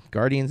win,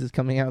 Guardians is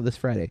coming out this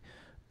Friday.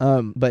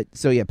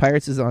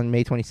 Pirates is on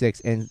May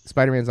 26th and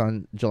Spider-Man's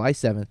on July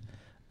 7th.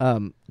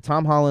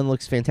 Tom Holland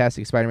looks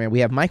fantastic, Spider-Man. We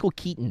have Michael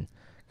Keaton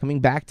coming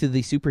back to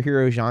the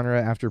superhero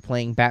genre after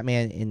playing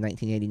Batman in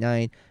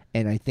 1989,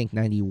 and I think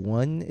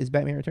 91 is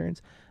Batman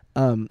Returns.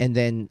 And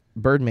then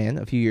Birdman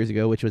a few years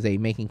ago, which was a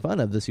making fun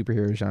of the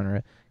superhero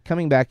genre,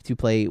 coming back to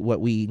play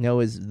what we know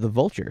as the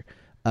Vulture,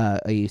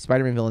 a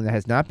Spider-Man villain that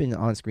has not been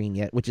on screen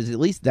yet, which is at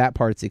least that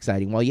part's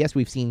exciting. While, yes,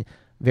 we've seen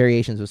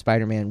variations of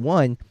Spider-Man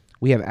 1,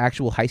 we have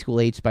actual high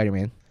school age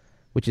Spider-Man,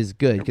 which is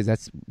good because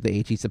that's the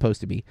age he's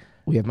supposed to be.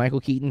 We have Michael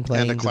Keaton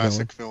playing And a the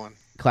classic villain.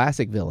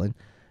 classic villain.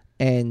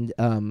 And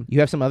you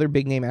have some other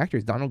big name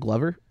actors. Donald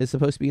Glover is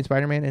supposed to be in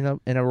Spider-Man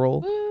in a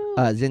role.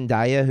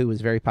 Zendaya, who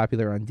was very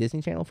popular on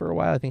Disney Channel for a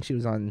while. I think she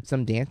was on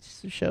some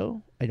dance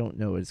show. I don't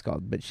know what it's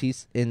called, but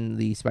she's in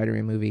the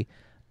Spider-Man movie.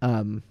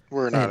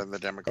 We're not in the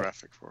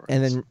demographic for it.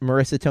 And then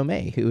Marissa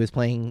Tomei, who is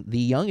playing the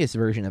youngest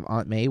version of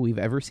Aunt May we've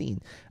ever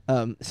seen.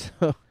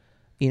 So,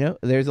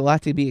 there's a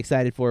lot to be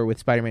excited for with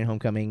Spider-Man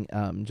Homecoming,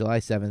 July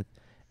 7th,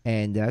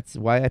 and that's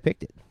why I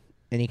picked it.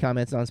 Any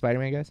comments on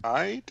Spider-Man, guys?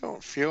 I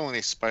don't feel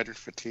any spider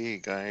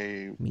fatigue.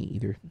 Me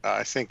either.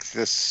 I think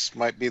this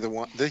might be the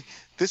one.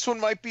 This one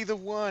might be the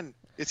one.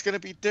 It's going to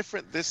be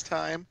different this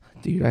time.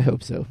 Dude, I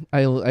hope so.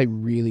 I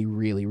really,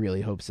 really, really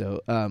hope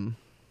so.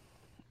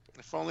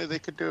 If only they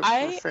could do it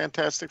for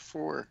Fantastic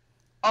Four.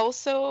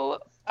 Also,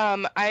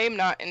 I am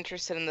not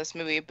interested in this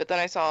movie, but then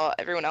I saw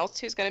everyone else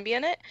who's going to be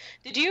in it.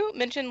 Did you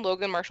mention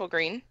Logan Marshall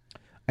Green?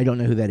 I don't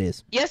know who that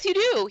is. Yes, you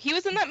do. He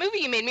was in that movie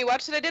you made me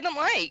watch that I didn't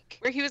like,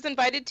 where he was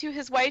invited to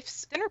his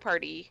wife's dinner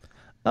party.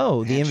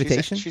 Oh, The Man,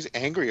 Invitation? She's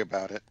angry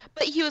about it.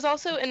 But he was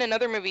also in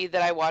another movie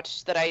that I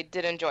watched that I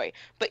did enjoy.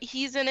 But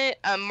he's in it.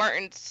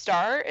 Martin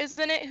Starr is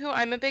in it, who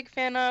I'm a big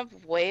fan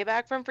of, way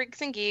back from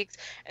Freaks and Geeks.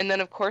 And then,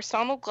 of course,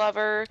 Donald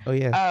Glover. Oh,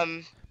 yeah.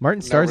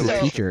 Martin Starr's a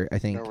relation. teacher, I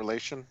think. No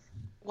relation.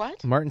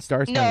 What? Martin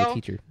Starr's kind of a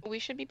teacher. We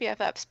should be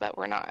BFFs, but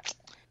we're not.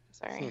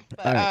 Sorry.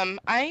 But All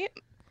right.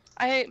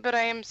 I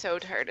am so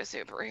tired of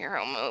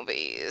superhero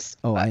movies.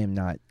 Oh, I am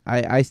not.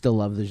 I still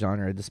love the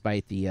genre,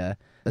 despite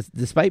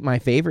my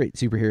favorite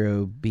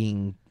superhero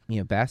being,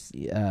 I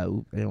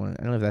don't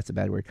know if that's a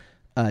bad word,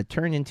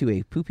 turned into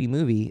a poopy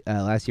movie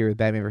last year with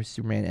Batman vs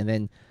Superman, and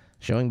then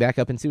showing back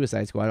up in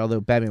Suicide Squad.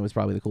 Although Batman was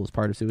probably the coolest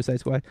part of Suicide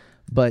Squad,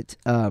 but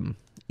and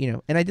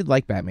I did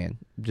like Batman,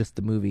 just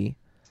the movie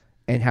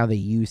and how they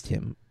used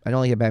him. I don't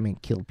like how Batman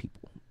killed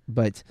people,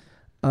 but.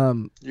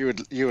 You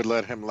would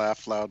let him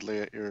laugh loudly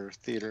at your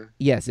theater?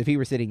 Yes, if he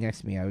were sitting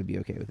next to me, I would be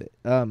okay with it.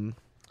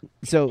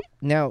 So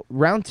now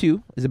round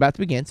 2 is about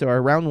to begin. So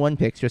our round 1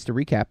 picks, just to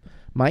recap,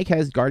 Mike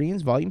has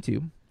Guardians Volume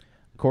 2.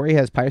 Corey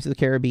has Pirates of the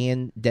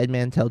Caribbean, Dead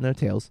Man Tell No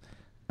Tales,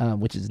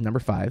 which is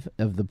number 5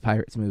 of the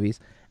Pirates movies.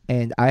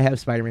 And I have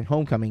Spider-Man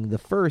Homecoming, the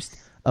first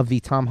of the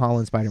Tom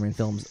Holland Spider-Man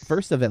films,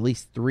 first of at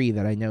least 3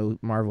 that I know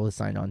Marvel has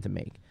signed on to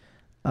make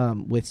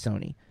with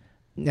Sony.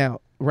 Now,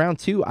 round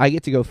 2, I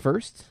get to go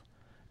first.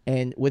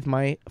 And with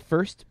my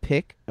first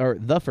pick, or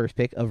the first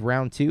pick of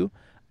round 2,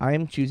 I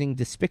am choosing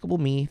Despicable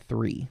Me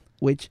 3,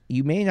 which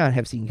you may not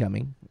have seen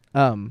coming.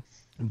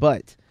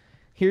 But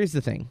here's the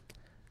thing.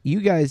 You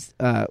guys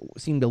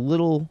seemed a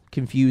little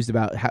confused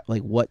about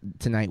what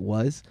tonight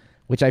was,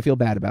 which I feel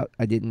bad about.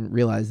 I didn't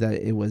realize that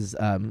it was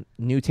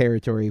new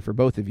territory for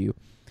both of you.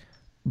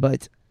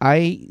 But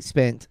I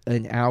spent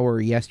an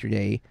hour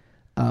yesterday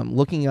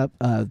looking up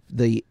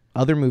the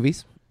other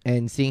movies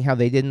and seeing how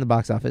they did in the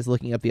box office,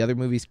 looking up the other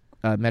movies'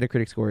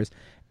 Metacritic scores,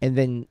 and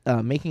then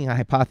making a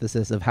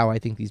hypothesis of how I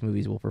think these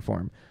movies will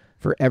perform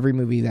for every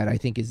movie that I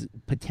think is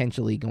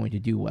potentially going to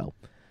do well.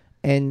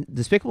 And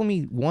Despicable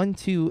Me 1,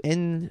 2,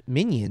 and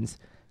Minions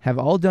have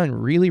all done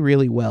really,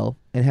 really well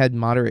and had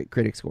moderate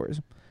critic scores.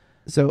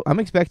 So I'm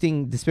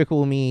expecting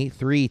Despicable Me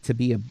 3 to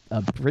be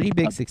a pretty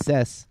big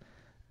success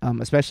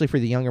especially for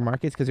the younger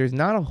markets, because there's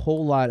not a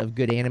whole lot of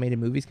good animated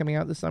movies coming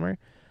out this summer.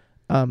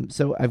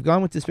 So I've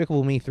gone with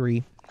Despicable Me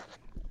 3,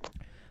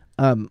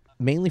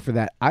 mainly for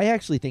that. I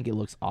actually think it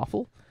looks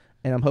awful,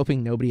 and I'm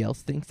hoping nobody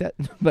else thinks that.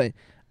 But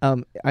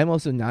I'm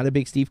also not a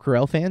big Steve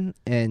Carell fan,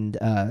 and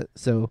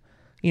so,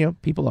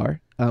 people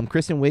are.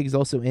 Kristen Wiig's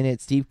also in it,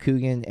 Steve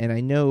Coogan, and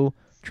I know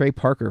Trey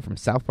Parker from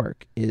South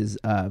Park is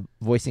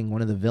voicing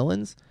one of the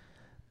villains.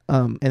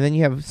 And then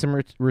you have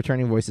some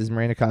returning voices.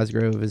 Miranda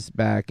Cosgrove is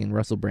back, and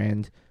Russell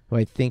Brand, who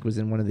I think was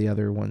in one of the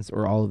other ones,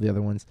 or all of the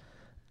other ones.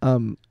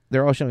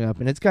 They're all showing up,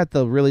 and it's got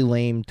the really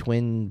lame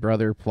twin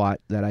brother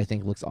plot that I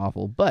think looks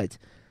awful. But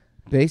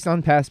based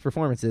on past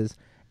performances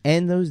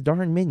and those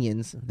darn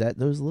minions that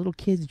those little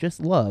kids just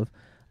love,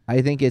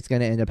 I think it's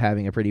going to end up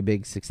having a pretty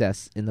big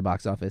success in the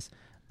box office.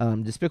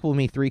 Despicable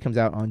Me 3 comes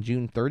out on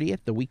June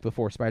 30th, the week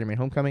before Spider-Man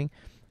Homecoming,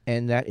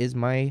 and that is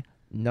my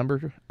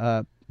number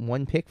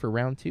one pick for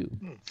round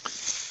 2.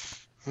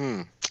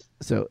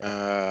 So,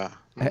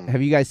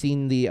 have you guys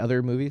seen the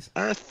other movies?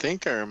 I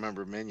think I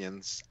remember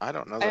Minions. I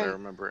don't know that I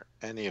remember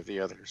any of the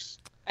others.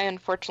 I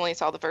unfortunately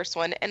saw the first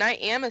one, and I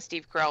am a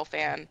Steve Carell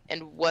fan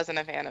and wasn't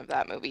a fan of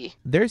that movie.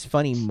 There's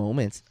funny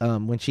moments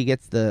when she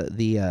gets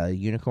the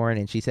unicorn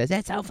and she says,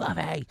 "It's so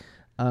fluffy."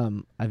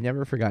 I've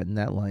never forgotten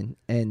that line.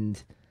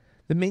 And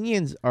the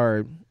Minions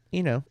are,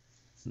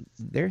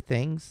 they're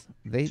things.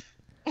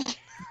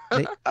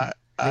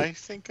 I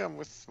think I'm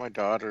with my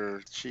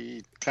daughter.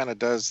 She kind of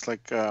does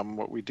like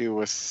what we do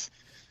with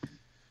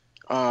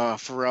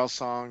Pharrell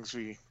songs.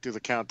 We do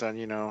the countdown,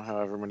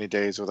 however many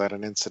days without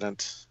an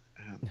incident.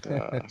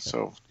 And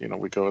so,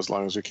 we go as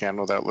long as we can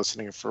without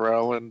listening to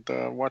Pharrell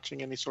and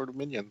watching any sort of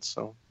Minions.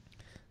 So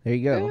there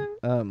you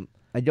go.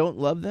 I don't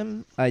love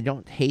them. I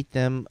don't hate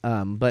them.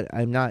 But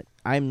I'm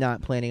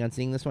not planning on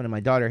seeing this one. And my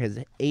daughter has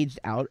aged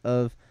out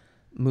of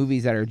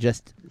movies that are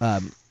just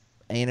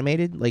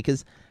animated. Like,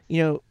 because,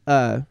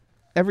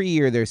 every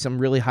year there's some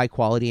really high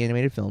quality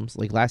animated films.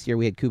 Like last year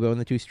we had Kubo and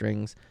the Two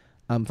Strings,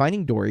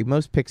 Finding Dory.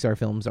 Most Pixar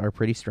films are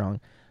pretty strong,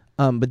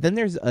 but then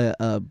there's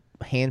a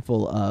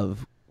handful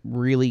of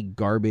really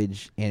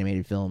garbage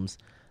animated films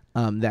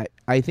that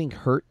I think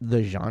hurt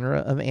the genre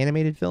of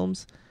animated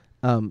films.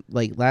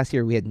 Like last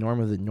year we had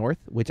Norm of the North,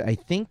 which I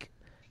think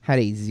had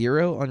a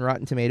 0 on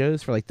Rotten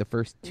Tomatoes for like the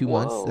first 2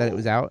 months that it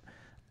was out.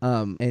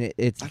 And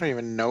it's I don't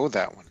even know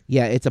that one.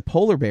 Yeah, it's a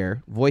polar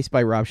bear voiced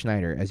by Rob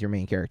Schneider as your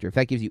main character. If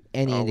that gives you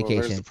any indication.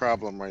 Well, there's the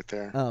problem right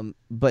there.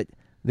 But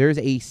there's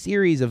a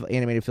series of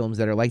animated films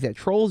that are like that.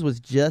 Trolls was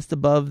just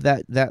above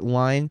that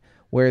line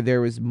where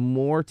there was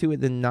more to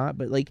it than not.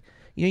 But like,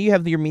 you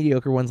have your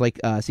mediocre ones like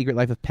Secret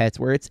Life of Pets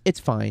where it's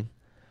fine.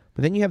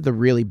 But then you have the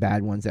really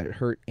bad ones that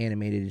hurt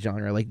animated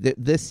genre. Like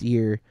this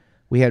year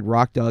we had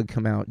Rock Dog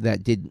come out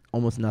that did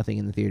almost nothing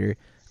in the theater.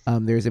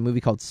 There's a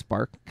movie called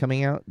Spark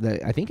coming out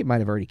that I think it might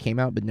have already came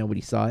out, but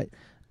nobody saw it.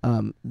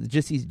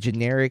 Just these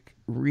generic,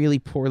 really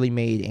poorly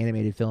made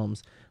animated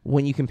films.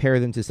 When you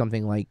compare them to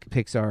something like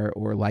Pixar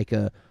or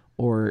Laika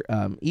or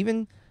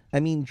even,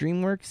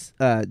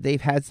 DreamWorks,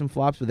 they've had some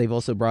flops, but they've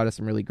also brought us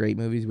some really great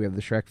movies. We have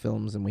the Shrek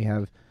films, and we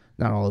have,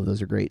 not all of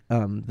those are great.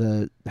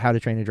 The How to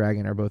Train a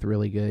Dragon are both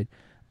really good.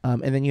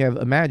 And then you have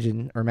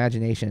Imagine or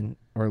Imagination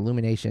or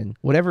Illumination,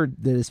 whatever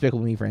the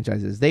Despicable Me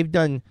franchise is. They've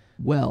done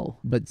well,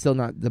 but still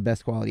not the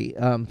best quality.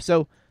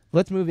 So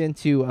let's move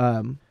into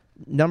the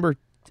number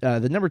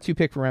 2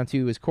 pick for round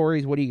 2 is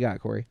Corey's. What do you got,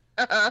 Corey?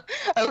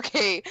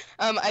 Okay.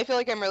 I feel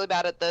like I'm really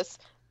bad at this.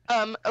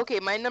 Okay,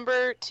 my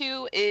number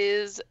 2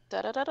 is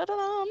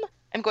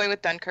I'm going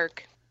with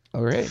Dunkirk.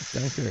 All right,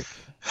 Dunkirk.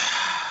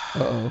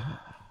 Uh-oh.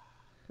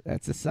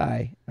 That's a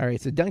sigh. All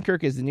right, so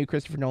Dunkirk is the new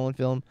Christopher Nolan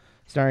film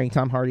starring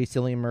Tom Hardy,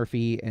 Cillian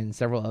Murphy, and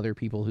several other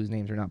people whose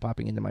names are not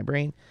popping into my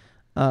brain.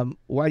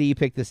 Why do you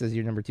pick this as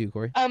your number 2,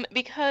 Corey?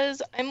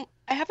 Because I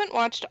haven't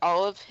watched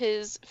all of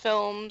his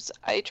films.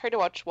 I tried to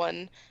watch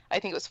one, I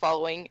think it was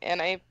Following, and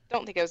I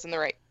don't think I was in the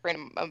right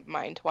frame of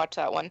mind to watch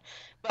that one.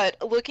 But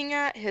looking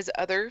at his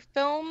other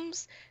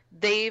films,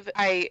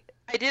 I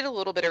did a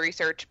little bit of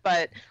research,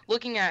 but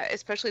looking at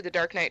especially the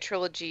Dark Knight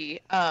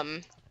trilogy,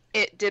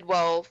 it did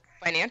well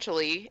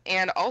financially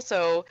and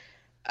also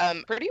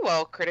pretty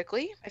well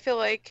critically, I feel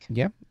like.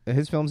 Yeah,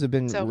 his films have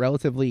been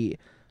relatively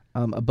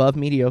above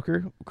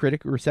mediocre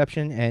critic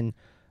reception, and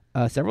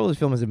several of his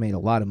films have made a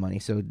lot of money,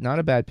 so not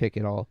a bad pick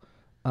at all.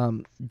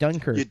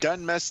 Dunkirk. You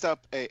done messed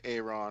up,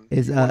 Aaron.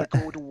 Is you want to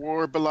go to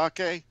war,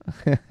 Balake?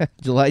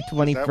 July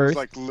 21st. That was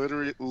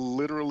like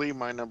literally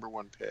my number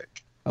 1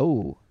 pick.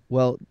 Oh,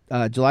 well,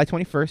 July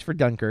 21st for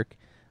Dunkirk.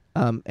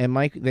 And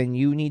Mike, then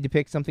you need to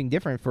pick something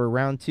different for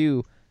round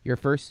 2. Your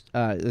first,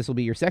 this will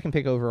be your second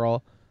pick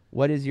overall.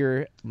 What is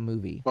your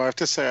movie? Well, I have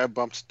to say I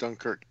bumped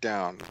Dunkirk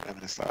down, and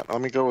I thought,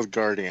 let me go with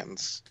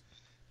Guardians.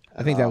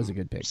 I think that was a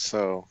good pick.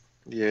 So,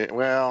 yeah,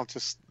 well,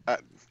 just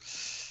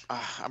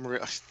I'm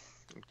really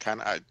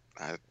kind of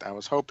I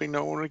was hoping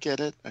no one would get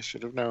it. I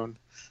should have known.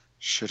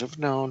 Should have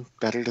known.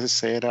 Better to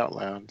say it out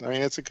loud. I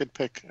mean, it's a good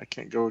pick. I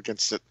can't go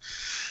against it.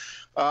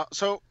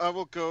 So I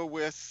will go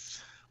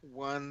with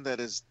one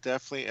that is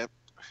definitely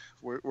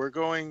we're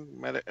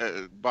going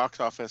box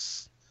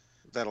office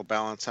that'll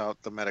balance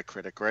out the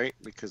Metacritic, right?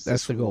 Because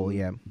That's this the goal, will-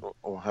 yeah.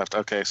 We'll have to.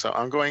 Okay, so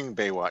I'm going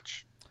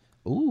Baywatch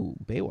Ooh,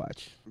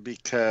 Baywatch.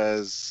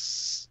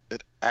 because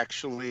it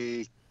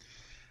actually.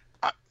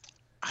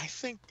 I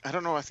think I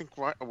don't know. I think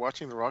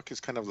watching The Rock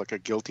is kind of like a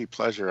guilty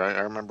pleasure.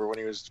 I remember when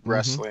he was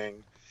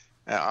wrestling.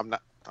 I'm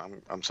not.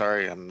 I'm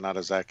sorry. I'm not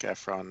a Zac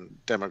Efron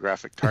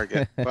demographic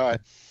target,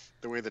 but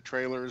the way the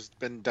trailer's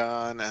been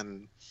done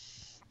and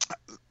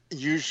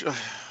usually.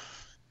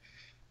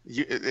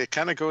 It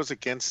kind of goes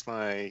against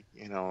my,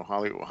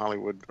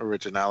 Hollywood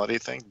originality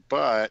thing,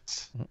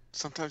 but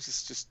sometimes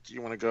it's just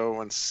you want to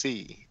go and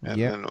see, and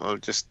Yep. then it'll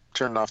just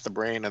turn off the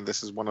brain, and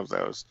this is one of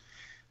those.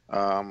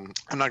 I'm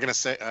not gonna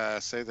say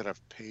that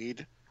I've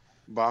paid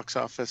box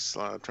office.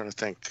 I'm trying to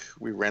think.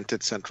 We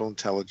rented Central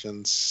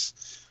Intelligence.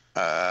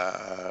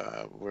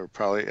 We're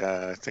probably.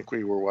 I think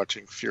we were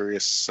watching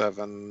Furious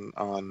 7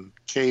 on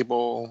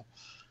cable.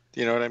 Do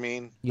you know what I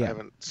mean? Yeah. I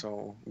haven't,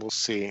 so we'll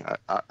see.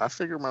 I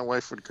figure my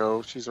wife would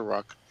go. She's a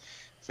Rock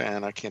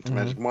fan. I can't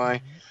imagine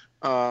why.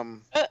 Well,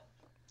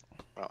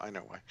 I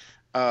know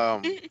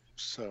why.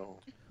 So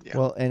yeah.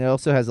 Well, and it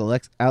also has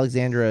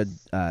Alexandra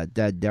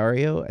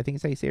Daddario. I think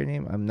it's how you say her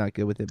name. I'm not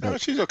good with it, No,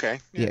 but she's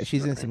okay. yeah,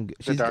 she's in okay. some.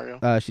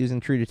 Daddario. She's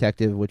in True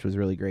Detective, which was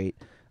really great.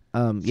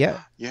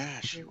 Yeah, Yeah,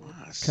 she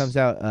was. comes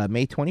out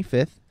May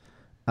 25th.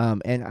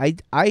 And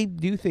I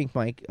do think,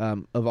 Mike,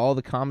 of all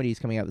the comedies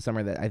coming out this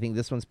summer, that I think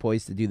this one's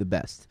poised to do the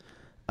best.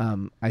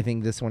 I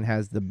think this one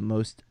has the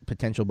most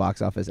potential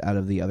box office out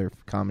of the other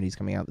comedies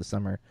coming out this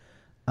summer.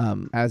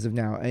 As of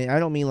now, and I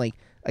don't mean like,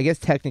 I guess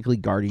technically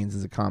Guardians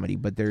is a comedy,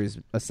 but there's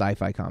a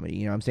sci-fi comedy.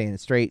 You know, I'm saying a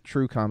straight,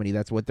 true comedy.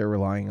 That's what they're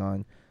relying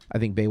on. I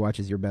think Baywatch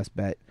is your best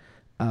bet,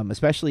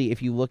 especially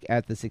if you look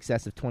at the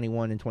success of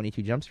 21 and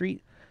 22 Jump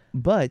Street.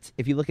 But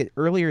if you look at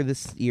earlier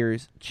this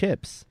year's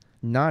Chips,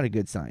 not a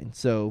good sign.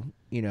 So,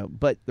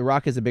 but The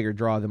Rock is a bigger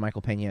draw than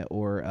Michael Pena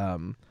or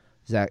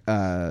Dax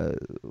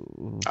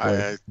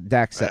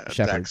Shepard.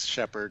 Dax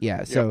Shepard. Yeah,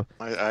 Yep, so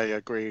I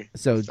agree.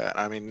 so- with that.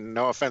 I mean,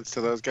 no offense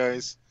to those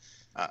guys.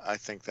 I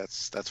think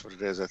that's what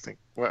it is. I think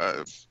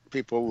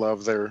people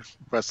love their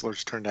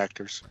wrestlers turned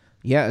actors.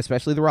 yeah,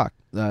 especially The Rock.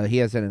 He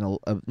has had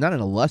not an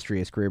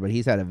illustrious career, but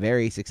he's had a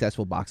very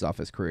successful box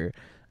office career.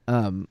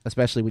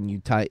 Especially when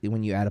you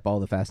add up all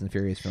the Fast and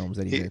Furious films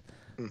that he did.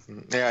 Mm-hmm.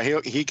 Yeah,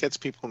 he gets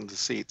people in the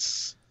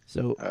seats.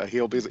 So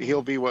He'll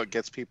be what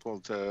gets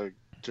people to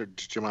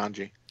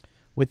Jumanji.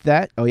 with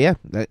that,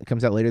 that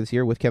comes out later this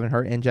year with Kevin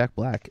Hart and Jack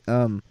Black.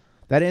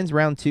 That ends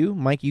round 2.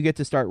 Mike, you get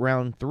to start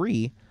round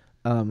 3.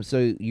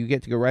 So you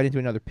get to go right into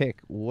another pick.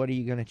 What are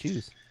you going to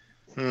choose?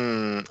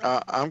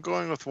 I'm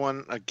going with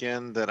one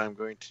again that I'm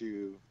going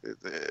to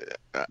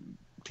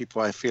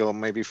people I feel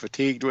maybe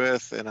fatigued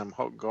with, and I'm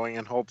going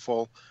in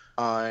hopeful.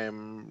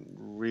 I'm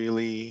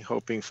really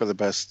hoping for the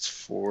best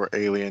for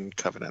Alien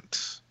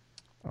Covenant.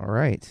 All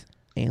right.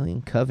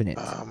 Alien Covenant.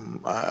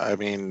 I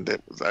mean,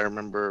 I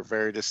remember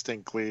very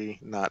distinctly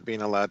not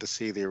being allowed to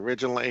see the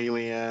original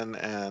Alien,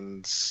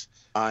 and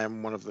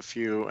I'm one of the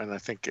few, and I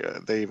think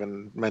they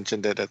even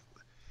mentioned it I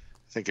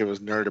think it was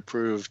nerd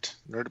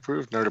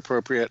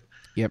appropriate.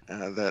 Yep.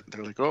 That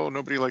they're like, oh,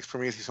 nobody likes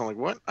Prometheus. I'm like,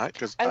 what? I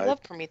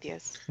love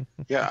Prometheus.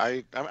 Yeah,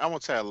 I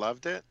won't say I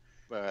loved it,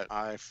 but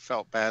I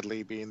felt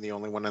badly being the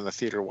only one in the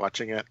theater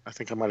watching it. I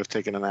think I might have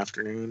taken an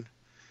afternoon,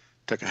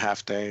 took a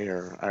half day,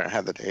 or I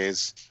had the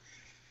days,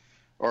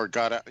 or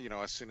got out,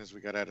 as soon as we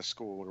got out of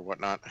school or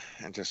whatnot,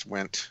 and just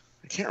went.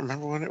 I can't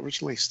remember when it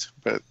was released,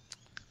 but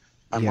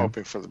I'm Yeah.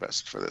 hoping for the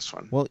best for this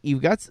one. Well,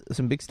 you've got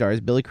some big stars.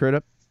 Billy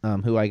Crudup,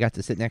 who I got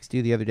to sit next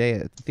to the other day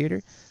at the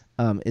theater,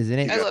 is in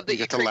it. I love that you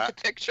you get to create laugh.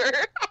 the picture.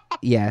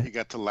 Yeah. You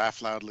got to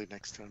laugh loudly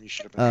next to him. You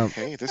should have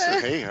been,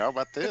 hey, how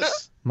about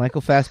this?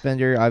 Michael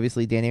Fassbender,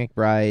 obviously Danny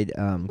McBride,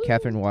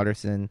 Catherine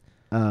Watterson,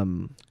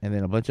 and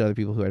then a bunch of other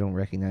people who I don't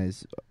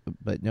recognize,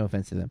 but no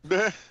offense to them.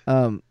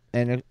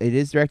 And it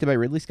is directed by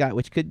Ridley Scott,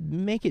 which could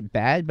make it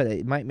bad, but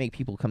it might make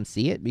people come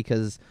see it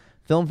because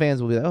film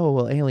fans will be like, oh,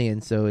 well,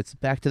 Alien, so it's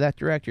back to that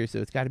director, so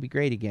it's got to be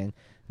great again.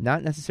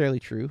 Not necessarily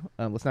true.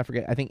 Let's not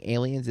forget, I think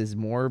Aliens is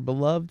more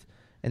beloved,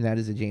 and that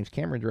is a James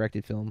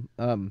Cameron-directed film.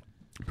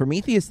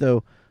 Prometheus,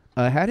 though,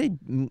 had a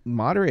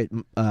moderate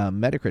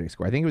Metacritic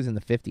score. I think it was in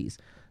the 50s.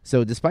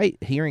 So despite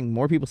hearing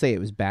more people say it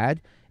was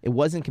bad, it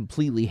wasn't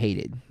completely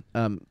hated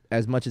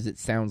as much as it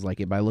sounds like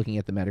it by looking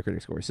at the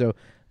Metacritic score. So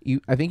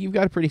I think you've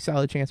got a pretty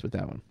solid chance with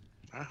that one.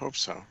 I hope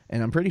so.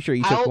 And I'm pretty sure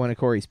you took one of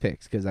Corey's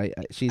picks because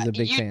she's a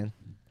big fan.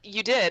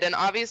 You did, and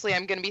obviously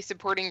I'm going to be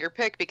supporting your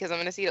pick because I'm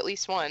going to see it at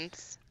least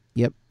once.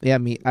 Yep. Yeah.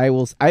 I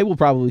will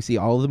probably see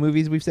all of the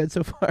movies we've said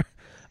so far.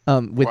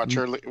 Watch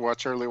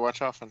early,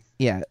 watch often.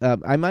 Yeah.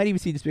 I might even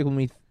see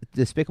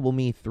Despicable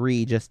Me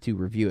 3 just to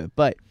review it.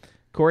 But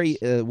Corey,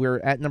 we're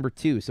at number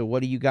 2. So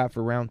what do you got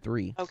for round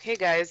 3? Okay,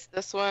 guys,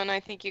 this one I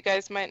think you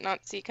guys might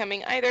not see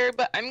coming either,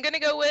 but I'm going to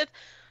go with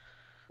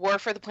War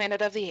for the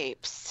Planet of the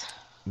Apes.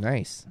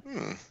 Nice.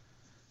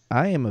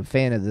 I am a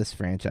fan of this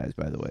franchise,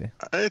 by the way.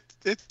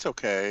 It's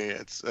okay.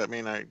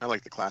 I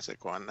like the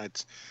classic one.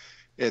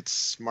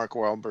 It's Mark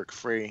Wahlberg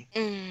free.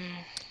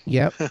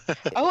 Yep.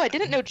 Oh, I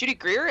didn't know Judy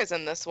Greer is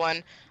in this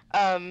one.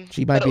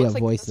 She might but it be a looks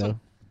like voice this one- though.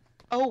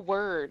 Oh,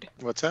 word.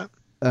 What's that?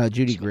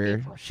 Judy She might be a Greer.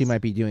 voice. She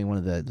might be doing one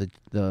of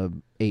the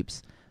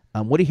apes.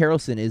 Woody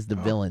Harrelson is the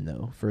villain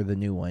though for the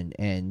new one,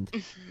 and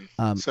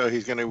So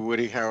he's gonna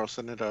Woody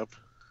Harrelson it up.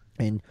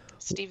 and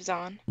Steve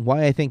Zahn.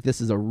 why I think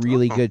this is a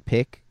really Oh. good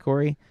pick,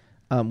 Corey.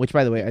 Which,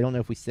 by the way, I don't know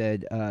if we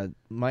said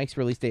Mike's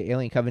release date,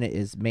 Alien Covenant,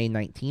 is May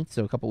 19th,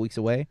 so a couple weeks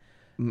away.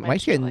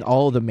 Mike's getting realized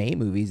all the May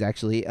movies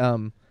actually.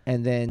 And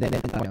then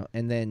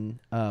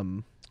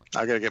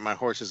I gotta get my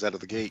horses out of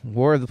the gate.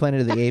 War of the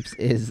Planet of the Apes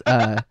is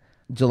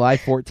July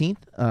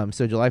 14th.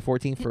 So July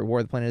 14th for War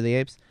of the Planet of the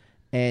Apes.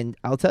 And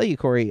I'll tell you,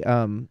 Corey,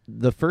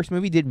 the first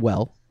movie did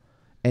well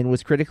and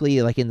was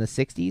critically like in the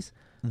 60s.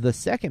 The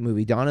second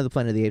movie, Dawn of the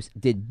Planet of the Apes,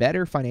 did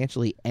better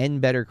financially and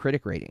better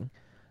critic rating.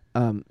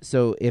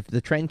 So if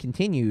the trend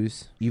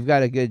continues, you've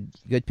got a good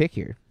pick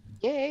here.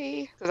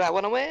 Yay! Because I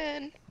want to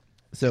win.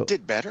 So It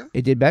did better.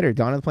 it did better.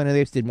 Dawn of the Planet of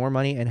the Apes did more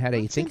money and had a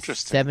I That's think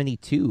interesting.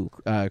 72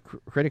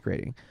 critic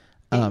rating.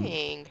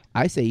 Dang.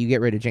 I say you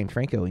get rid of James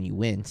Franco and you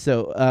win.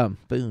 So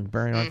boom,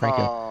 burn on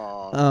Franco.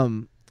 Aw.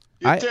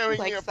 You're I- tearing me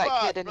Likes that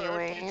apart, kid Bert.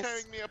 You're anyways.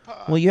 tearing me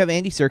apart. Well, you have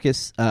Andy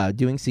Serkis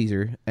doing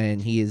Caesar,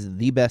 and he is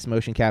the best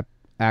motion cap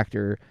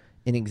actor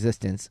in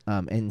existence.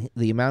 And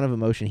the amount of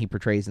emotion he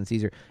portrays in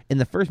Caesar. In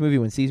the first movie,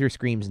 when Caesar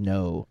screams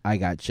no, I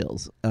got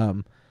chills.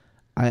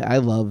 I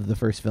love the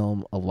first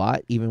film a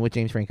lot, even with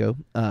James Franco.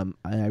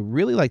 I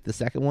really like the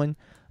second one.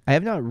 I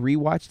have not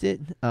rewatched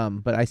it,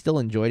 but I still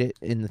enjoyed it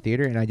in the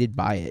theater, and I did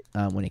buy it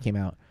when it came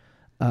out.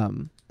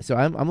 So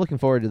I'm looking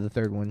forward to the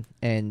third one,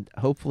 and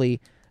hopefully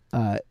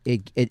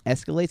it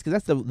escalates, because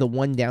that's the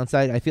one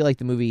downside. I feel like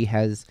the movie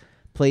has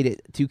played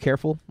it too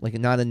careful, like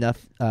not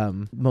enough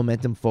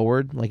momentum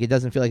forward. Like it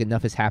doesn't feel like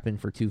enough has happened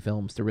for two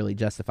films to really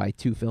justify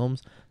two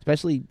films,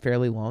 especially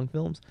fairly long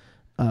films.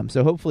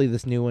 So hopefully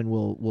this new one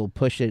will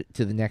push it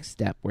to the next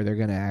step where they're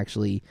going to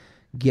actually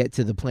get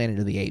to the Planet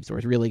of the Apes, or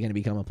it's really going to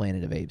become a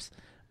Planet of Apes.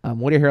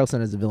 Woody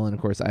Harrelson as a villain, of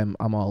course, I'm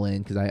all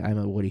in because I'm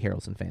a Woody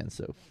Harrelson fan.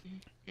 So,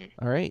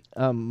 all right,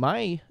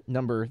 my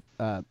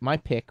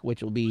pick,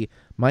 which will be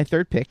my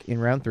third pick in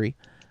round 3,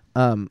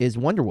 is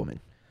Wonder Woman.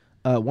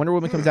 Wonder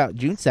Woman comes out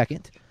June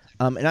 2nd,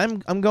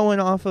 and I'm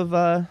going off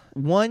of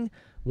one.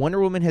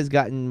 Wonder Woman has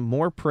gotten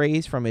more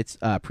praise from its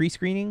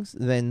pre-screenings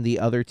than the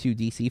other two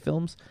DC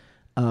films.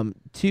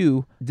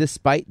 2,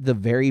 despite the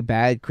very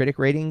bad critic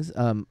ratings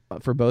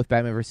for both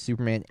Batman vs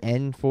Superman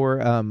and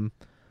for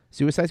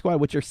Suicide Squad,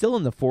 which are still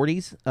in the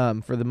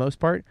 40s for the most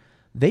part,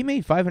 they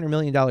made $500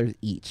 million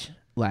each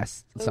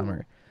last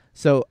summer.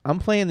 So I'm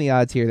playing the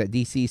odds here that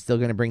DC is still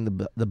going to bring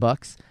the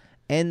bucks,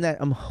 and that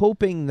I'm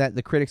hoping that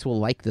the critics will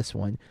like this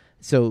one.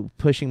 So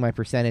pushing my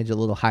percentage a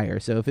little higher.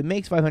 So if it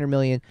makes $500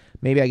 million,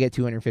 maybe I get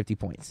 250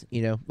 points.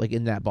 Like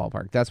in that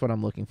ballpark. That's what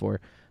I'm looking for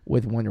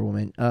with Wonder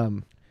Woman.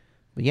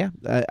 But yeah,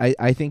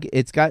 I think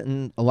it's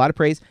gotten a lot of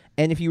praise.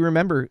 And if you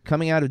remember,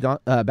 coming out of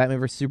Batman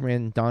vs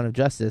Superman: Dawn of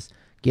Justice,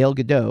 Gal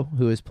Gadot,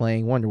 who is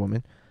playing Wonder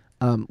Woman,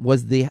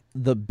 was the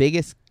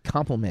biggest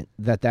compliment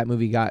that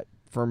movie got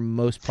from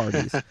most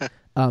parties.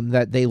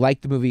 That they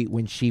liked the movie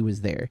when she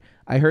was there.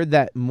 I heard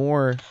that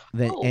more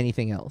than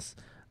anything else.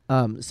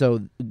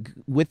 So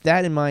with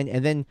that in mind,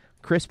 and then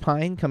Chris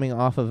Pine coming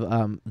off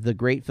of the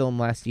great film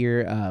last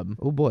year.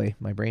 Oh boy,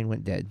 my brain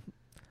went dead.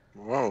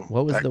 Whoa.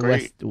 What was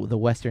that the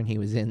Western he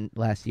was in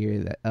last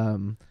year that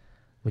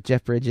with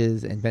Jeff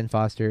Bridges and Ben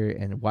Foster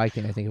and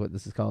Wyken, I think what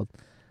this is called.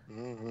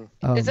 Mm-hmm.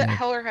 Oh, Is it man.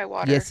 Hell or High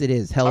Water? Yes, it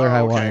is. Hell or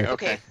High Water.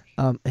 Okay.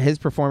 His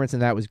performance in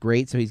that was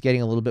great, so he's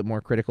getting a little bit more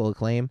critical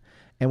acclaim.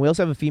 And we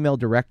also have a female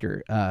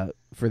director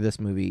for this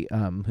movie,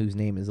 whose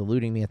name is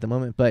eluding me at the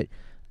moment, but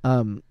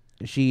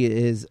she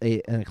is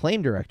an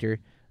acclaimed director.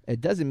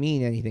 It doesn't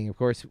mean anything, of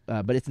course,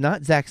 but it's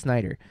not Zack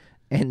Snyder.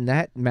 And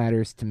that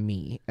matters to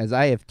me, as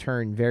I have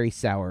turned very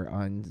sour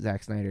on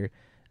Zack Snyder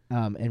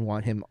and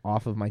want him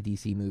off of my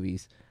DC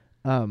movies.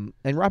 And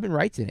Robin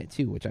Wright's in it,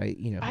 too, which I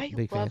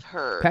big fan. love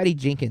her. Patty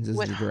Jenkins is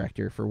What- the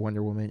director for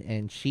Wonder Woman,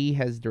 and she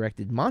has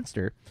directed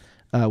Monster,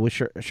 which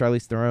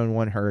Charlize Theron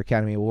won her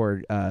Academy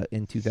Award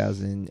in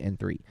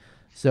 2003.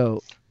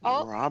 So,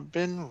 Oh.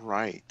 Robin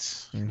Wright.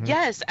 mhm.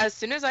 Yes, as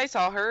soon as I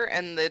saw her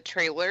in the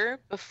trailer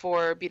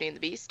before Beauty and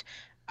the Beast,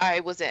 I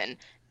was in.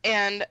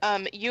 And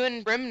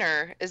Ewan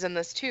Bremner is in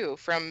this too,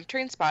 from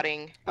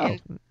Trainspotting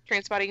and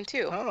Trainspotting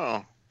 2.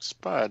 Oh,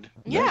 Spud.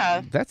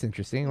 Yeah, That's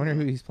interesting. I wonder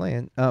who he's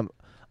playing.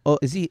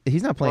 Is he?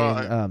 He's not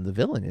playing the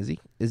villain, is he?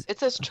 it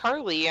says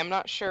Charlie. I'm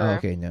not sure. Oh,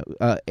 okay, no.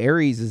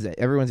 Ares is.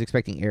 Everyone's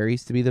expecting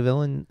Ares to be the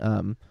villain,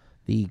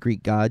 the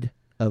Greek god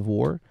of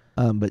war.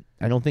 But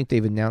I don't think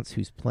they've announced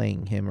who's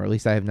playing him, or at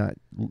least I have not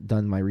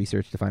done my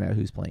research to find out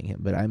who's playing him.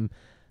 But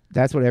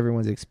that's what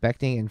everyone's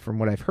expecting, and from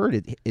what I've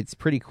heard, it's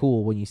pretty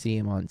cool when you see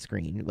him on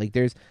screen. Like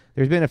there's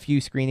been a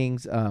few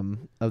screenings of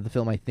the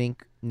film, I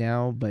think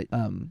now, but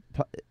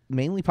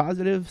mainly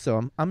positive.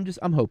 So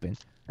I'm hoping.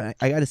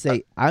 I got to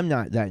say, I'm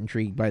not that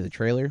intrigued by the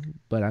trailer,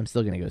 but I'm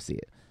still gonna go see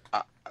it.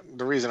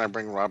 The reason I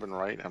bring Robin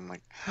Wright, I'm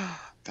like,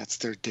 that's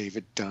their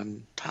David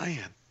Dunn tie-in.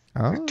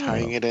 Oh, They're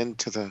tying it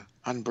into the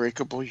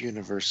Unbreakable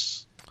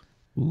universe.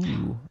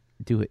 ooh,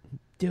 do it.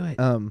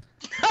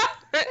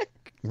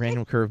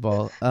 Random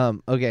curveball.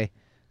 Okay.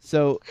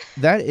 So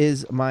that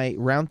is my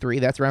round 3.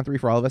 That's round 3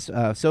 for all of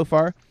us. So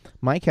far,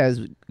 Mike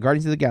has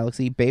Guardians of the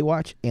Galaxy,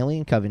 Baywatch,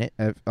 Alien Covenant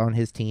on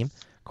his team.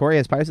 Corey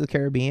has Pirates of the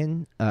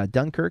Caribbean,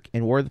 Dunkirk,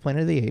 and War of the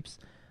Planet of the Apes.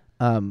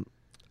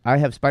 I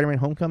have Spider-Man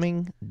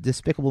Homecoming,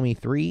 Despicable Me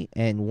 3,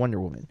 and Wonder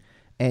Woman.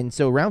 And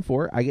so round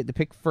 4, I get to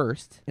pick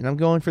first, and I'm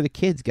going for the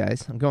kids,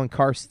 guys. I'm going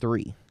Cars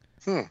 3.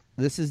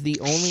 This is the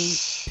only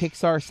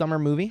Pixar summer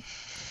movie.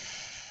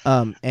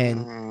 And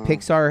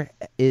Pixar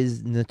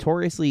is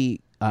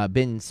notoriously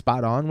been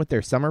spot on with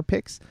their summer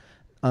picks.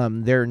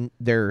 Their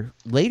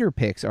later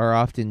picks are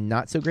often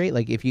not so great.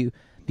 Like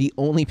the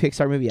only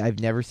Pixar movie I've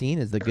never seen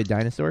is The Good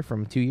Dinosaur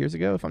from 2 years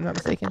ago, if I'm not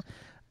mistaken,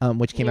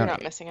 which came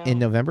out in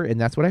November,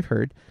 and that's what I've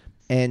heard.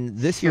 And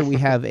this year we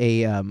have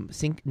a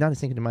not a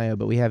Cinco de Mayo,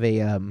 but we have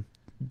a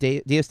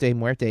Dios de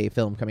Muerte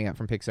film coming out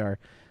from Pixar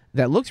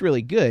that looks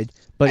really good,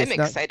 but I'm it's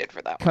not excited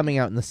for that one. coming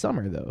out in the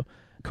summer though.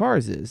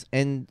 Cars is,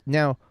 and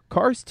now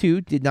Cars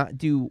 2 did not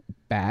do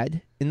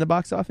bad in the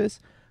box office.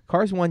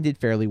 Cars 1 did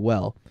fairly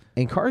well,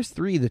 and Cars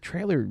 3, the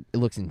trailer, it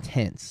looks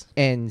intense,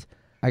 and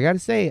I gotta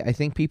say, I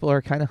think people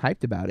are kind of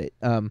hyped about it.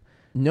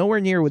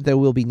 Nowhere near what there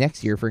will be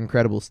next year for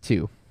Incredibles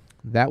 2.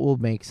 That will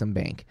make some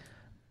bank,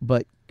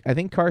 but I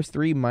think Cars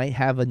 3 might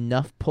have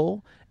enough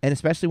pull, and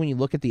especially when you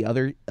look at the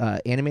other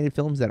animated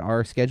films that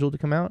are scheduled to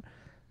come out,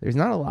 there's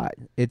not a lot.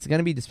 It's going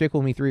to be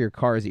Despicable Me 3 or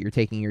Cars that you're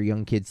taking your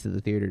young kids to the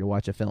theater to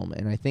watch a film,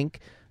 and I think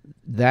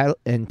that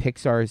and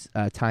Pixar's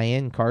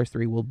tie-in, Cars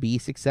 3, will be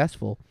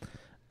successful.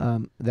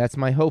 That's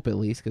my hope, at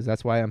least, because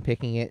that's why I'm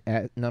picking it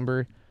at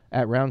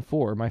round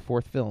 4, my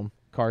 4th film,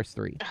 Cars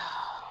 3.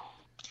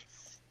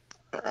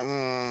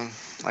 I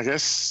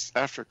guess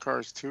after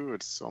Cars 2,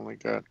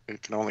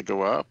 it can only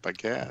go up, I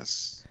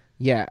guess.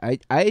 Yeah, I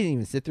didn't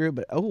even sit through it,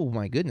 but oh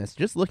my goodness.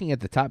 Just looking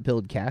at the top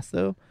billed cast,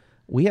 though,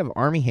 we have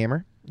Armie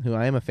Hammer, who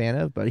I am a fan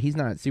of, but he's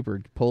not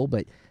super pull,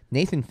 but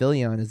Nathan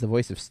Fillion is the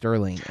voice of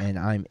Sterling, and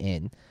I'm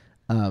in.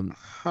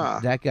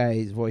 That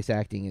guy's voice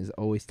acting is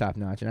always top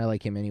notch, and I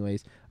like him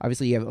anyways.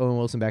 Obviously, you have Owen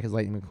Wilson back as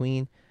Lightning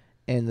McQueen,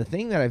 and the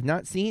thing that I've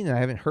not seen, and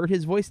I haven't heard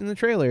his voice in the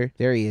trailer,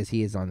 there he is.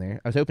 He is on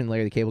there. I was hoping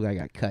Larry the Cable Guy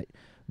got cut,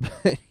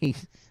 but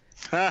he's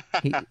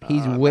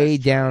way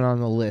down on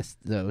the list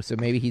though, so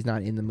maybe he's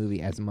not in the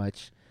movie as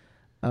much.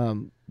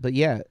 But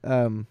yeah,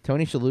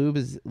 Tony Shalhoub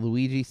is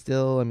Luigi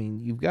still. I mean,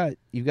 you've got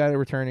the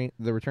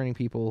returning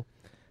people.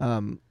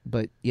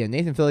 But yeah,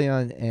 Nathan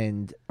Fillion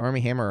and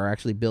Armie Hammer are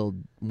actually billed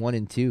 1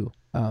 and 2.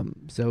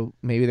 So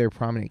maybe they're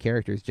prominent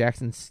characters.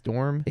 Jackson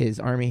Storm is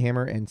Armie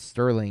Hammer and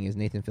Sterling is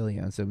Nathan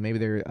Fillion. So maybe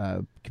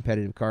they're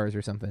competitive cars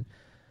or something.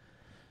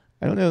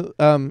 I don't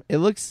know.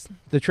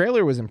 The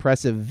trailer was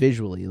impressive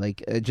visually.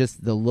 Like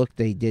just the look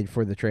they did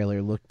for the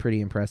trailer looked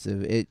pretty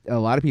impressive. A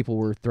lot of people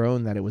were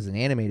thrown that it was an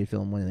animated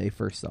film when they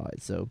first saw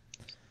it. So,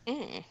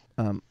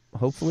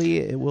 hopefully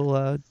it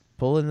will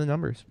pull in the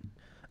numbers.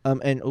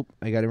 And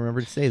I got to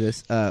remember to say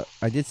this.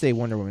 I did say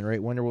Wonder Woman,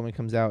 right? Wonder Woman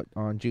comes out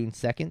on June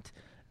 2nd,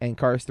 and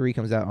Cars 3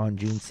 comes out on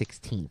June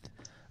 16th.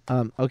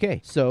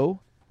 Okay, so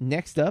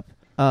next up,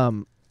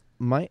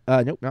 Mike.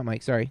 Nope, not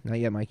Mike. Sorry, not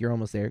yet, Mike. You're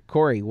almost there.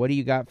 Corey, what do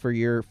you got for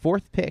your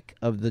 4th pick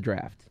of the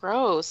draft?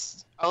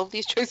 Gross. All of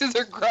these choices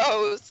are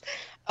gross.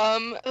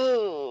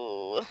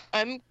 I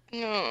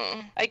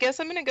guess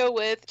I'm gonna go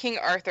with King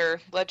Arthur,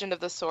 Legend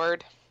of the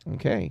Sword.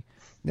 Okay.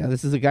 Now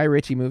this is a Guy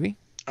Ritchie movie.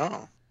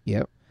 Oh.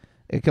 Yep.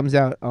 It comes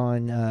out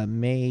on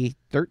May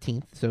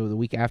 13th, so the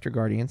week after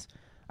Guardians.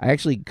 I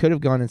actually could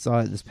have gone and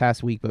saw it this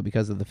past week, but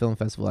because of the film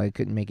festival, I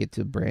couldn't make it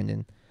to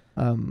Brandon.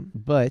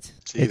 But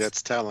see,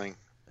 that's telling.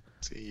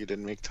 See, you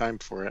didn't make time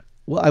for it.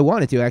 Well, I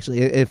wanted to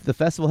actually. If the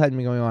festival hadn't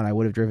been going on, I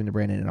would have driven to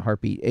Brandon in a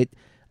heartbeat.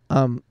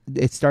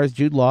 It stars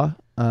Jude Law,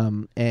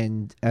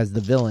 and as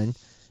the villain,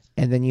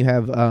 and then you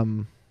have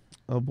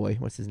oh boy,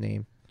 what's his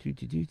name?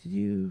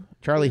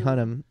 Charlie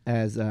Hunnam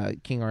as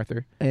King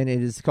Arthur, and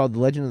it is called The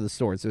Legend of the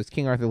Sword. So it's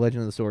King Arthur,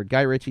 Legend of the Sword.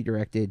 Guy Ritchie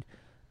directed.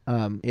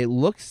 It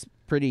looks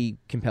pretty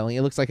compelling.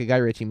 It looks like a Guy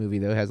Ritchie movie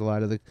though. It has a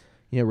lot of the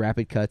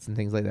rapid cuts and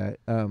things like that.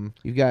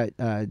 You've got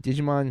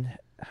Digimon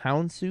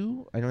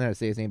Hounsou. I don't know how to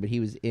say his name, but he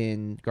was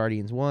in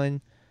Guardians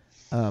 1.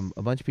 A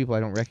bunch of people I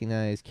don't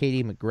recognize.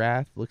 Katie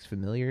McGrath looks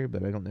familiar,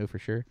 but I don't know for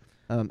sure.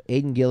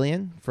 Aidan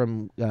Gillian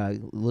from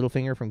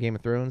Littlefinger from Game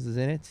of Thrones is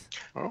in it.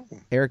 Oh.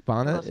 Eric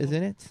Bana is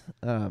in it.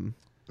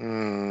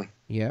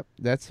 Yep,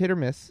 that's hit or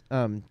miss.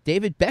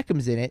 David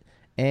Beckham's in it,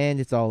 and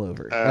it's all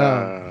over.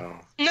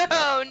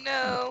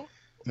 No.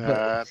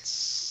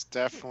 That's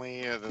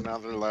definitely at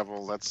another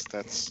level.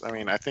 That's. I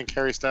mean, I think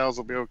Harry Styles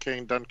will be okay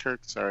in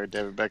Dunkirk. Sorry,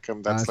 David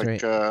Beckham. That's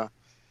like right.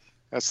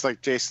 That's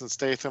like Jason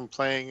Statham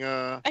playing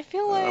I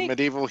feel like a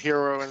medieval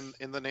hero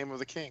in the name of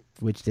the king,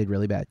 which did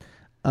really bad.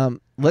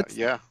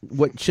 Yeah.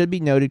 What should be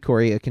noted,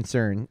 Corey, a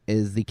concern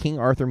is the King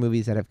Arthur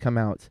movies that have come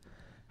out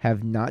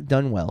have not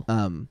done well.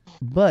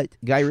 But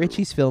Guy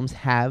Ritchie's films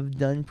have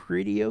done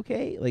pretty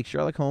okay. Like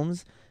Sherlock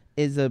Holmes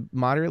is a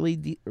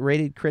moderately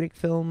rated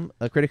critical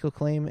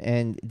acclaim,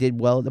 and did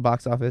well at the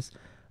box office.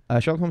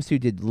 Sherlock Holmes 2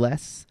 did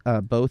less,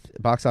 both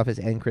box office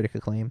and critical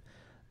acclaim.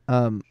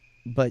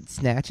 but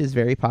Snatch is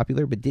very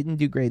popular, but didn't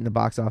do great in the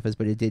box office.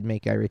 But it did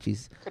make Guy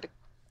Ritchie's.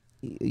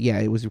 Yeah,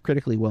 it was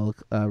critically well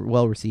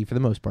received for the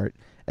most part,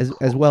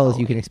 as well as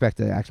you can expect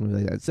an action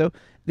movie like that. So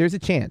there's a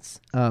chance.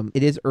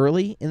 It is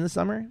early in the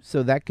summer,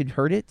 so that could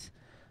hurt it,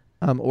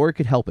 or it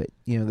could help it.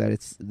 You know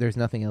that there's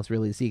nothing else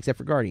really to see except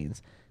for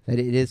Guardians. That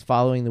it is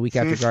following the week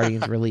after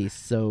Guardians release,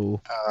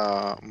 so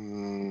I'll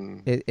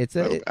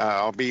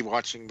be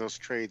watching those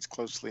trades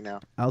closely now.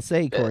 I'll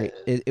say, Corey,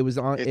 it was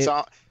on. It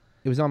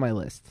was on my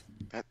list.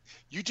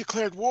 You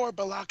declared war,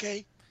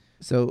 Balake.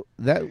 So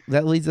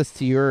that leads us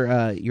to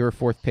your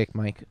fourth pick,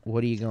 Mike.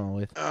 What are you going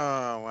with?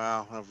 Oh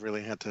wow, I've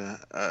really had to.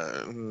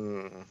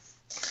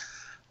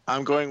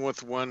 I'm going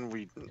with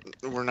one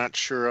we're not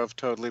sure of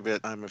totally,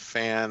 but I'm a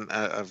fan.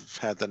 I've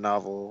had the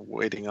novel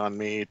waiting on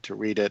me to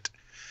read it,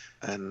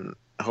 and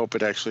I hope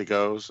it actually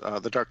goes.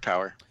 The Dark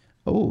Tower.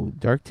 Oh,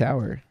 Dark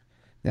Tower.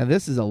 Now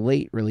this is a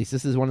late release.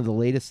 This is one of the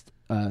latest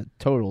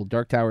total.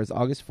 Dark Tower is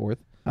August 4th.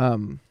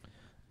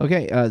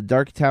 Okay,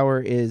 Dark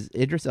Tower is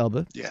Idris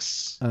Elba.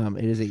 Yes.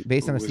 It is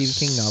based on a Stephen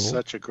King novel.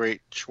 Such a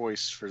great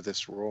choice for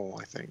this role,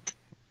 I think.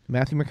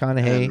 Matthew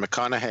McConaughey. And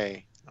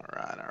McConaughey. All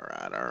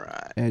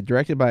right.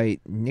 Directed by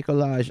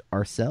Nicolas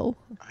Arcel.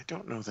 I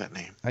don't know that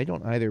name. I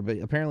don't either, but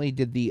apparently he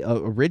did the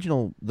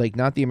original, like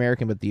not the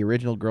American, but the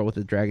original Girl with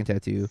the Dragon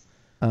Tattoo.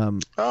 Okay.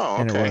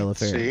 And A Royal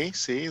Affair.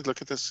 See,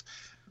 look at this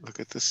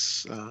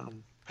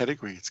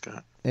pedigree it's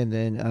got. And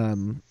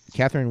then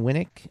Catherine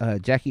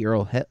Winnick, Jackie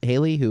Earle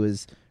Haley, who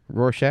is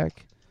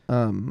Rorschach.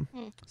 Some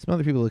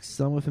other people look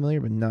somewhat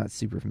familiar, but not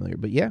super familiar.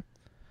 But yeah,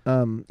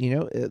 a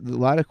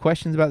lot of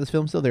questions about this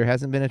film still. There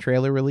hasn't been a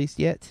trailer released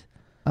yet.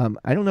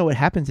 I don't know what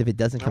happens if it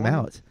doesn't come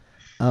out.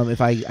 If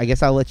I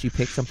guess I'll let you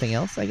pick something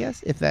else, I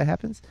guess, if that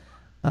happens.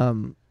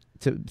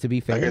 To be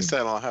fair. I guess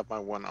that'll have my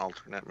one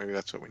alternate. Maybe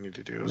that's what we need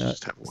to do is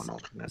just have one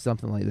alternate.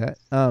 Something like that.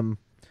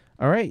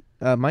 All right,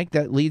 Mike,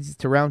 that leads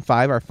to round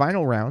 5, our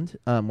final round,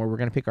 where we're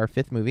going to pick our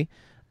fifth movie.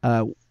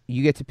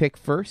 You get to pick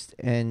first,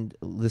 and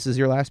this is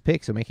your last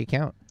pick, so make it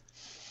count.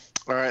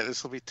 All right,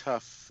 this will be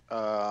tough.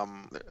 I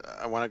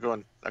want to go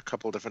in a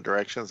couple different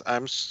directions.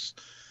 I'm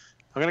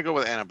going to go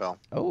with Annabelle.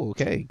 Oh,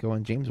 okay. Go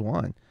on James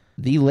Wan.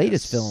 The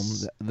latest film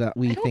that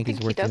we think is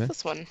worth doing. He does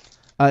this one.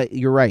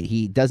 You're right.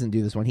 He doesn't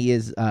do this one. He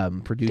is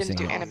producing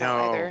Didn't do it.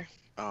 Annabelle either.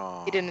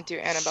 Oh. He didn't do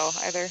Annabelle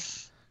either.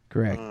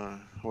 Correct.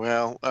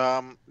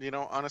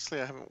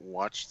 Honestly, I haven't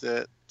watched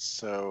it,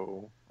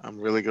 so I'm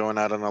really going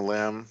out on a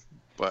limb.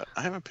 But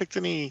I haven't picked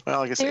any.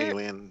 Well, I guess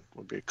Alien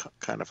would be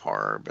kind of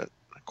horror, but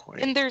not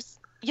quite. And there's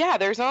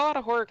not a lot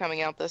of horror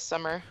coming out this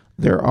summer.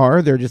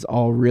 They're just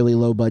all really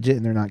low budget,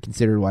 and they're not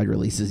considered wide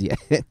releases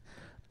yet.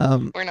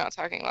 We're not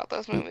talking about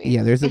those movies.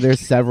 Yeah, there's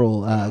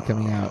several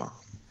coming out.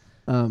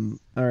 All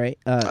right.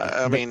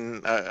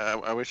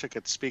 I wish I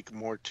could speak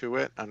more to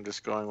it. I'm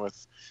just going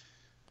with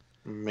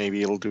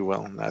maybe it'll do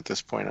well. At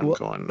this point, I'm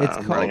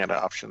running out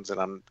of options, and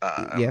I'm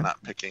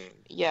not picking.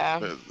 Yeah.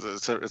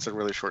 It's a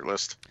really short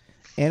list.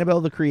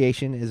 Annabelle the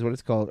Creation is what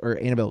it's called, or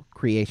Annabelle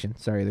Creation.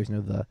 Sorry, there's no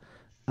the.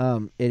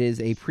 It is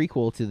a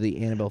prequel to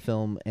the Annabelle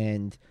film,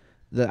 and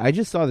I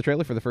just saw the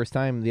trailer for the first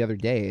time the other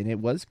day, and it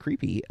was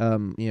creepy. To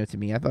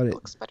me, I thought it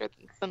looks better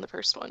than the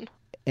first one.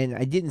 And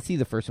I didn't see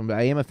the first one, but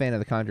I am a fan of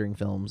the Conjuring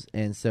films,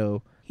 and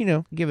so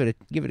give it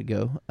a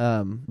go.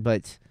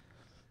 But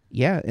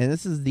yeah, and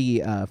this is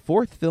the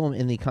fourth film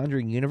in the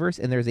Conjuring universe,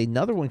 and there's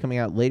another one coming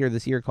out later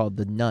this year called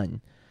The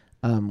Nun,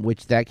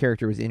 which that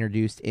character was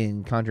introduced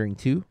in Conjuring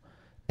 2,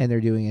 and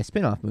they're doing a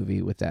spin-off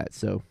movie with that.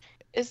 So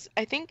is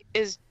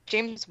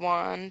James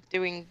Wan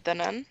doing The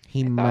Nun?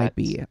 He might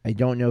be. I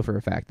don't know for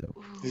a fact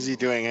though. Is he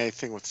doing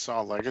anything with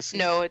Saw Legacy?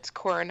 No, it's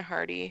Corin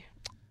Hardy.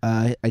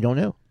 I don't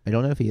know. I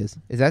don't know if he is.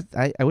 Is that?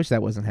 I wish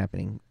that wasn't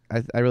happening.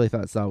 I really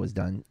thought Saw was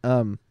done.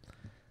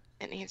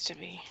 It needs to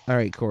be. All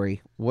right,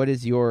 Corey. What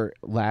is your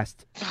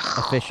last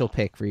official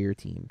pick for your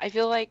team? I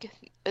feel like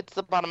it's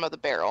the bottom of the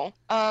barrel.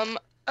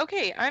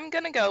 Okay, I'm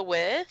gonna go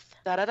with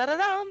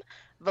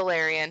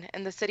Valerian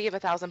and the City of a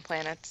Thousand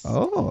Planets.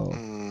 Oh.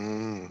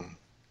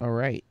 All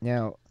right.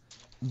 Now,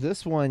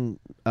 this one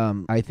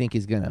I think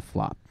is gonna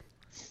flop.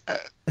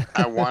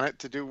 I want it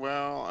to do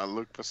well.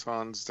 Luc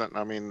Besson's done.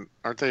 I mean,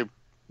 aren't they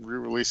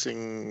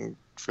re-releasing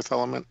Fifth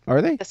Element?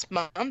 Are they? This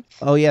month.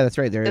 Oh yeah, that's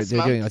right. They're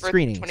doing a for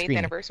screening. The 20th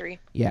anniversary.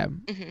 Yeah.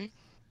 Mm-hmm.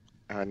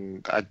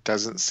 And it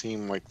doesn't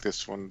seem like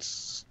this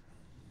one's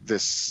the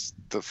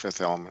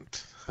Fifth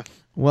Element.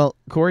 Well,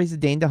 Corey's a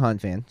Dane DeHaan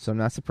fan, so I'm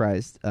not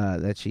surprised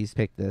that she's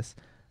picked this.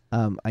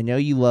 I know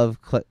you love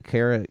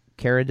Cara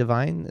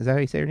Delevingne. Is that how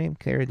you say her name?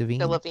 Cara Delevingne?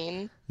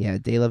 Delevingne. Yeah,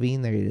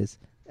 Delevingne. There it is.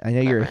 I know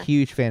you're a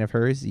huge fan of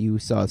hers. You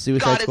saw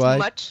Suicide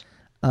Squad.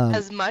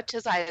 As much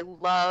as I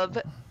love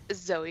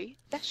Zooey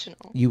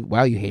Deschanel. You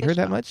hate her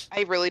that much?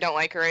 I really don't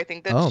like her. I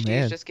think that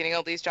she's just getting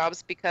all these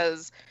jobs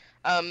because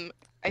I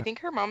think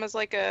her mom is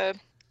like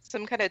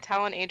some kind of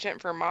talent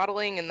agent for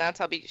modeling, and that's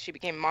how she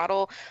became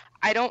model.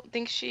 I don't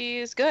think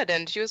she's good,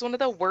 and she was one of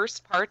the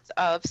worst parts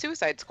of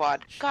Suicide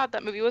Squad. God,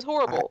 that movie was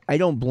horrible. I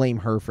don't blame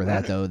her for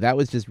that, though. That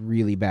was just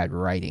really bad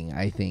writing,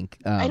 I think.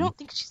 I don't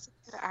think she's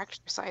a good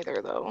actress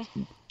either, though.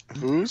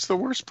 Who's the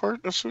worst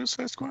part of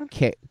Suicide Squad?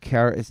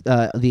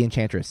 The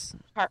Enchantress.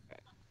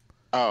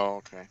 Oh,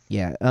 okay.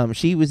 Yeah,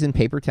 she was in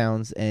Paper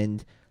Towns,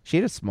 and she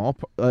had a small,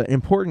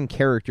 important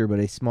character, but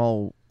a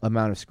small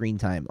amount of screen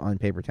time on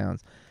Paper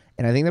Towns.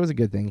 And I think that was a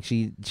good thing.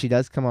 She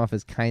does come off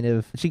as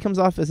she comes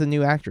off as a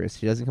new actress.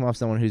 She doesn't come off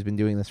someone who's been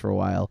doing this for a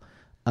while.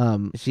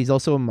 She's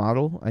also a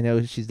model. I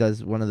know she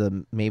does one of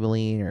the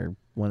Maybelline or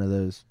one of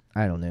those,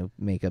 I don't know,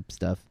 makeup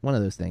stuff. One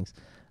of those things.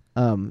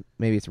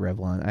 Maybe it's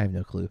Revlon. I have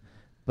no clue.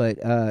 But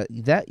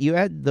that you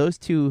add those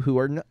two who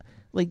are not,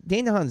 like,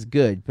 Dane DeHaan's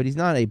good, but he's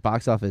not a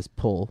box office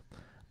pull.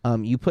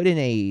 You put in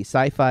a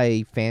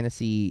sci-fi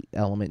fantasy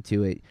element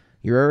to it,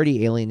 you're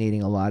already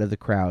alienating a lot of the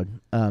crowd.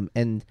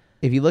 And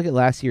if you look at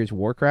last year's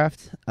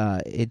Warcraft,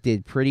 it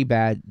did pretty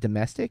bad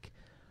domestic,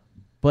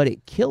 but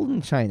it killed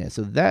in China.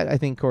 So that, I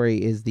think,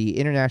 Corey, is the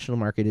international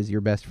market is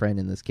your best friend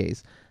in this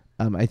case.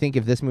 I think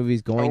if this movie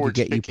is going to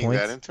get you points... we're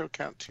taking that into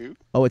account, too?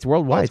 Oh, it's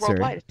worldwide, it's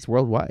worldwide. sir. It's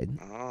worldwide.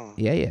 Oh.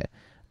 Yeah.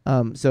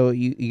 So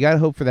you got to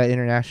hope for that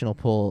international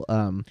pull.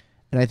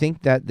 And I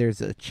think that there's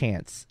a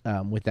chance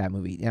with that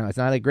movie. Now, it's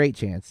not a great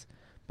chance,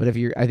 but I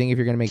think if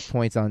you're going to make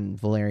points on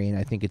Valerian,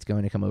 I think it's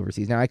going to come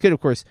overseas. Now, I could,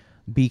 of course,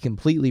 be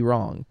completely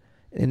wrong,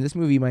 and this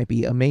movie might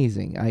be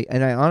amazing.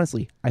 I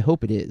honestly, I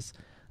hope it is.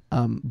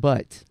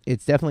 But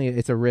it's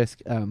definitely a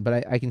risk.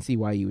 But I can see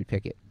why you would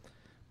pick it.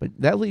 But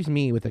that leaves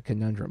me with a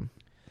conundrum,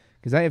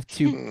 because I have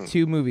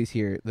two movies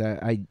here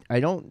that I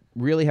don't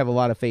really have a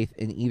lot of faith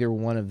in either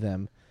one of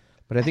them.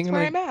 But I think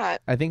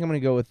I'm going to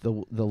go with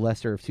the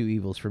lesser of two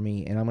evils for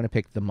me, and I'm going to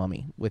pick The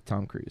Mummy with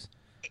Tom Cruise.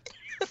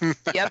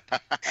 Yep.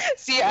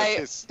 See,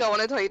 I don't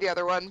want to tell you the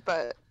other one,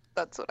 but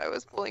that's what I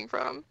was pulling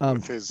from.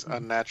 With his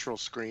unnatural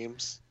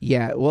screams.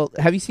 Yeah. Well,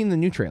 have you seen the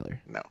new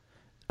trailer? No.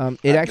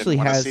 It actually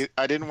has.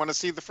 I didn't want to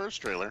see the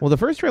first trailer. Well, the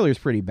first trailer is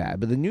pretty bad,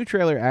 but the new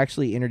trailer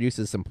actually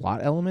introduces some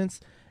plot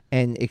elements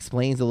and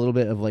explains a little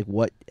bit of like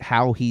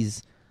how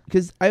he's.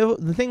 Because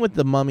the thing with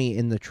the Mummy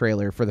in the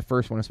trailer for the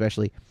first one,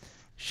 especially,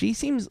 she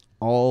seems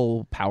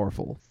all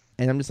powerful,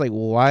 and I'm just like,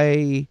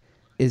 why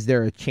is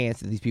there a chance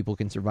that these people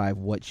can survive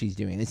what she's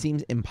doing? It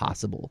seems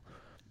impossible.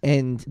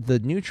 And the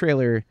new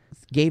trailer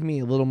gave me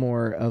a little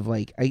more of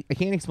like, I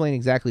can't explain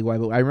exactly why,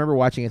 but I remember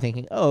watching it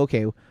thinking, oh,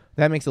 okay,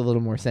 that makes a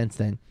little more sense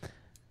then.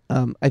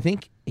 I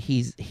think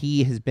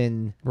he has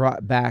been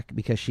brought back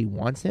because she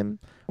wants him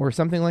or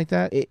something like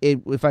that.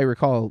 If I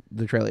recall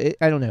the trailer,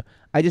 I don't know.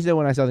 I just know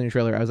when I saw the new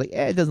trailer, I was like,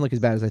 it doesn't look as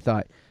bad as I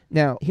thought.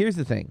 Now, here's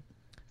the thing.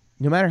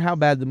 No matter how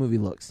bad the movie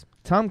looks,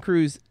 Tom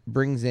Cruise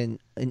brings in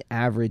an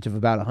average of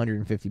about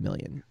 $150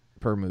 million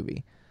per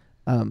movie,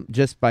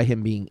 just by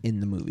him being in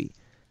the movie.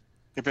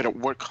 Yeah, but at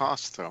what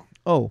cost, though?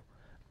 Oh,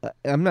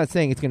 I'm not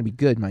saying it's going to be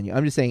good, mind you.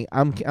 I'm just saying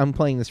I'm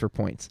playing this for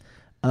points.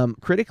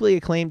 Critically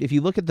acclaimed. If you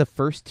look at the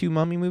first two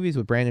Mummy movies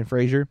with Brandon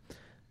Fraser,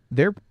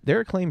 they're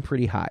acclaimed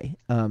pretty high.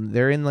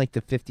 They're in like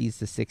the 50s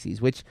to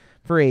 60s, which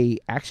for a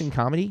action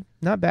comedy,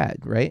 not bad,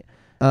 right?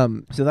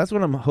 So that's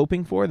what I'm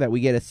hoping for, that we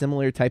get a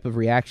similar type of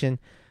reaction.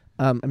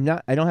 I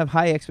don't have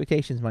high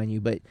expectations, mind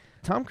you, but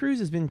Tom Cruise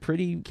has been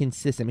pretty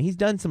consistent. I mean, he's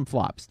done some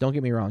flops. Don't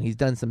get me wrong. He's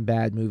done some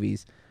bad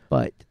movies,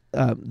 but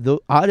the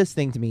oddest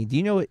thing to me,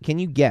 can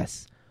you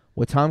guess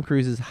what Tom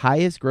Cruise's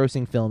highest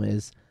grossing film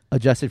is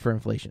adjusted for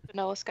inflation?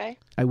 Vanilla Sky?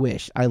 I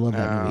wish. I love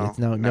that movie. It's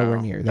nowhere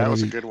near. That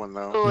was a good one,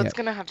 though. Oh, it's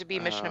going to have to be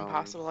Mission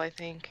Impossible, I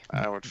think.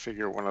 I would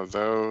figure one of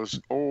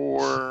those,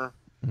 or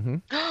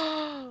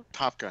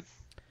Top Gun.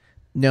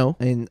 No,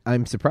 and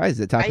I'm surprised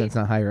that Top Gun's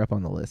not higher up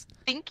on the list.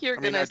 I think you're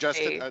going to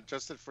say...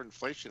 Adjusted for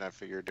inflation, I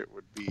figured it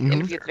would be...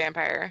 Interview with the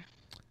Vampire.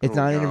 It's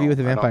not Interview with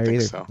the Vampire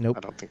either. So. Nope.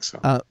 I don't think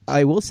so.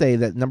 I will say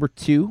that number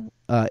 2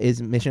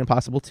 is Mission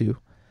Impossible 2.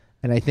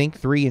 And I think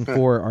 3 and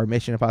 4 are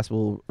Mission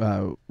Impossible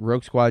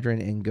Rogue Squadron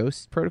and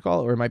Ghost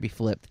Protocol, or it might be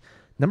flipped.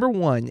 Number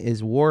 1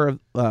 is War of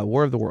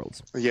the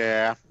Worlds.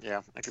 Yeah,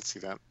 I could see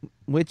that.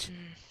 Which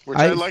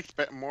I liked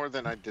more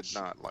than I did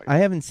not like. I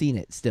haven't seen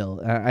it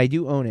still. I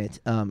do own it.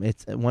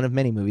 It's one of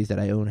many movies that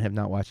I own and have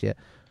not watched yet.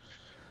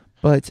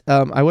 But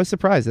I was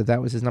surprised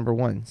that was his number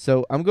 1.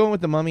 So I'm going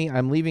with The Mummy.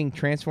 I'm leaving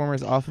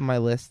Transformers off of my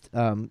list.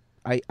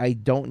 I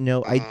don't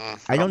know.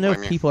 I don't know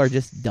if people are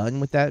just done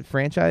with that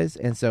franchise,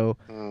 and so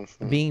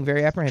being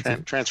very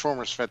apprehensive.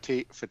 Transformers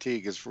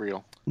fatigue is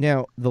real.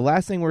 Now, the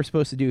last thing we're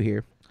supposed to do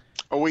here.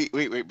 Oh, wait!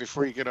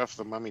 Before you get off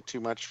The Mummy too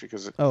much,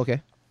 because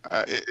okay.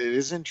 It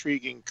is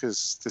intriguing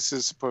because this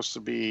is supposed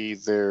to be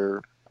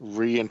their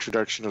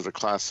reintroduction of the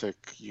classic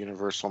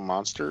Universal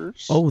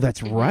monsters. Oh,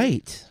 that's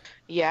right.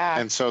 Yeah.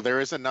 And so there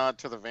is a nod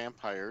to the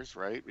vampires,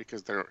 right?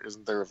 Because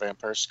isn't there a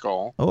vampire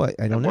skull? Oh,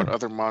 I don't know. What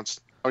other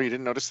monster? Oh, you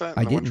didn't notice that?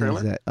 I didn't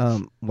notice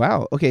that.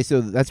 Wow. Okay, so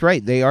that's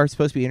right. They are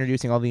supposed to be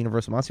introducing all the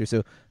Universal monsters.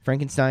 So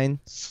Frankenstein's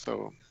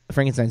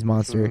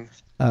monster,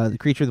 the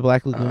Creature of the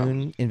Black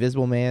Lagoon,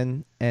 Invisible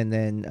Man, and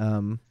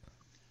then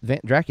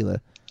Dracula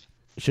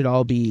should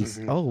all be.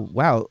 Oh,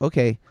 wow.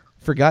 Okay,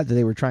 forgot that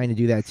they were trying to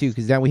do that too.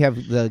 Because now we have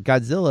the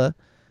Godzilla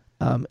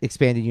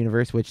expanded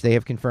universe, which they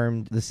have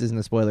confirmed. This isn't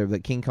a spoiler,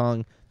 but King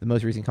Kong, the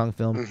most recent Kong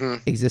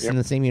film, exists in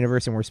the same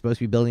universe, and we're supposed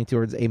to be building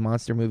towards a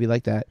monster movie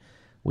like that.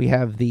 We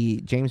have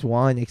the James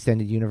Wan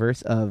extended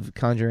universe of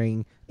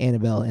Conjuring,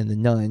 Annabelle, and The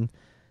Nun.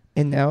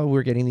 And now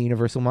we're getting the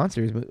Universal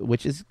Monsters,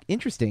 which is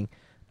interesting.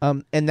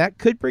 And that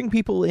could bring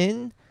people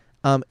in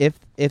if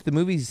the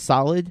movie's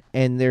solid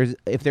and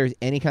if there's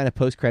any kind of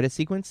post-credit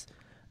sequence.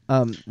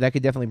 That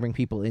could definitely bring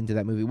people into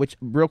that movie. Which,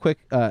 real quick,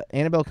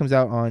 Annabelle comes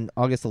out on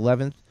August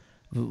 11th.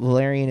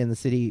 Valerian in the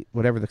City,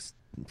 whatever the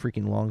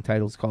freaking long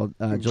title's called,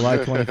 July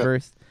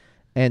 21st.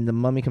 And The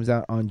Mummy comes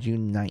out on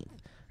June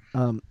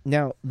 9th.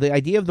 Now, the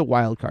idea of the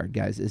wild card,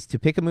 guys, is to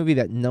pick a movie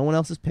that no one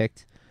else has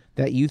picked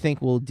that you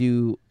think will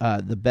do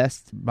the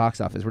best box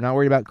office. We're not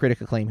worried about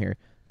critic acclaim here.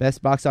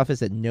 Best box office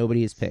that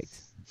nobody has picked.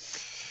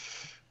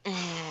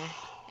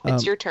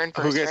 It's your turn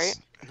first, right?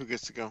 Who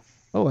gets to go?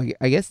 Oh,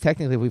 I guess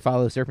technically if we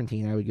follow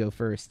Serpentine, I would go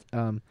first.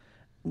 To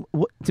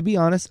be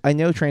honest, I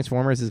know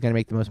Transformers is going to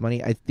make the most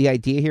money. The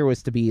idea here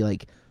was to be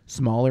like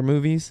smaller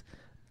movies.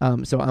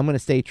 So I'm going to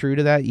stay true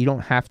to that. You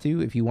don't have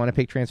to if you want to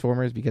pick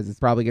Transformers because it's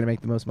probably going to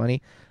make the most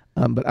money.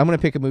 But I'm going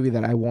to pick a movie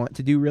that I want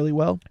to do really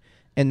well,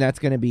 and that's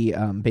going to be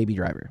Baby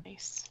Driver.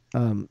 Nice.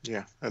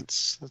 Yeah,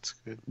 that's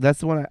good. That's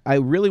the one I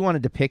really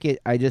wanted to pick it.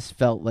 I just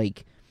felt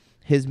like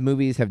his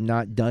movies have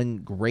not done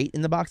great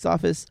in the box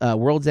office.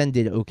 World's End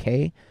did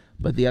okay,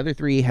 but the other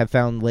three have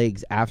found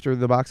legs after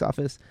the box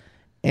office.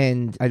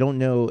 And I don't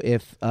know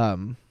if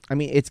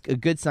it's a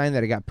good sign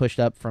that it got pushed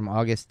up from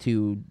August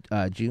to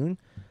June,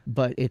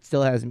 but it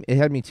still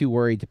had me too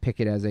worried to pick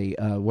it as a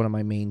one of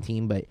my main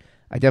team, but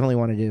I definitely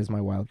wanted it as my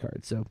wild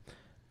card. So,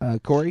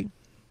 Corey?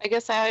 I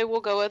guess I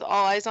will go with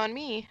All Eyes on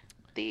Me.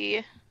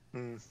 The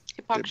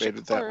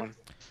Debated that one.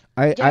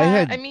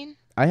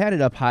 I had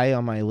it up high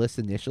on my list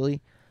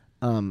initially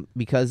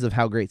because of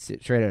how great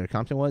Straight Outta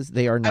Compton was.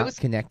 They are not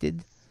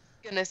connected.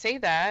 Gonna say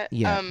that.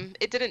 Yeah.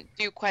 It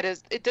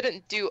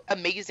didn't do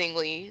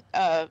amazingly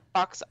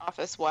box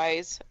office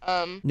wise.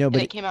 No,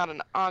 but it came out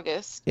in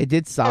August. It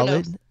did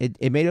solid.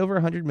 It made over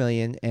 100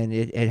 million, and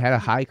it had a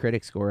high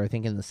critic score, I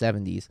think in the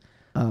 70s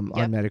on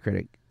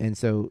Metacritic. And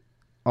so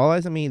All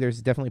Eyes on Me,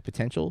 there's definitely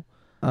potential.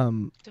 I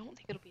don't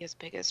think it'll be as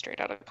big as Straight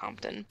Outta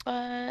Compton,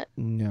 but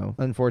no,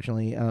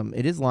 unfortunately,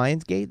 it is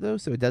Lionsgate though,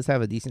 so it does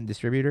have a decent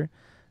distributor,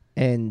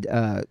 and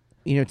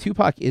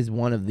Tupac is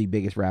one of the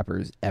biggest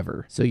rappers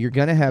ever, so you're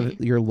gonna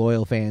have your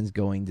loyal fans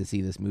going to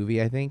see this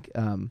movie, I think,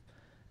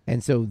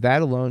 and so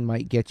that alone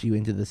might get you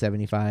into the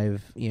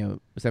 75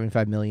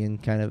 million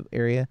kind of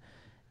area,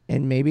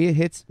 and maybe it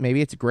hits,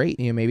 maybe it's great,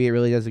 maybe it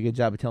really does a good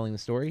job of telling the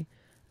story.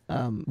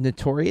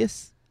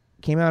 Notorious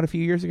came out a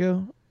few years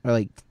ago, or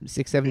like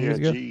 6-7 years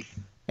ago.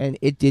 And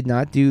it did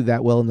not do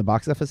that well in the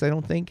box office, I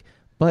don't think.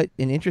 But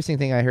an interesting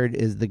thing I heard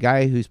is the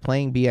guy who's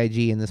playing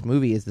B.I.G. in this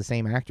movie is the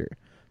same actor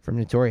from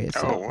Notorious.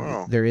 So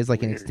wow. There is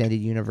like an extended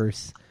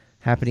universe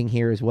happening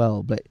here as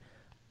well. But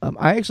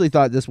I actually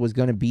thought this was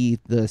going to be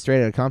the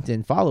Straight Outta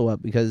Compton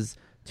follow-up because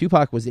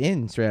Tupac was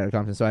in Straight Outta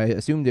Compton, so I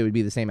assumed it would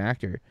be the same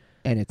actor.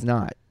 And it's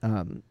not,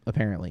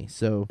 apparently.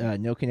 So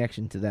no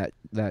connection to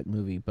that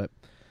movie. But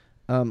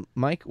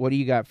Mike, what do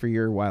you got for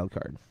your wild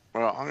card?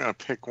 Well, I'm going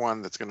to pick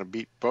one that's going to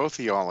beat both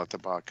of y'all at the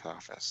box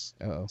office.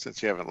 Uh-oh.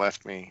 Since you haven't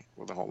left me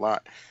with a whole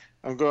lot.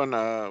 I'm going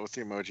with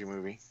the Emoji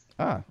Movie.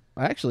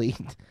 Actually,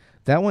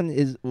 that one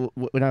is,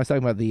 when I was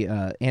talking about the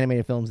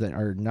animated films that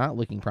are not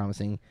looking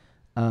promising,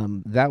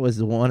 that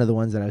was one of the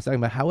ones that I was talking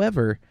about.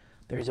 However,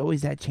 there's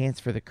always that chance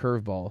for the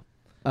curveball.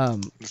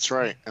 That's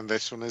right, and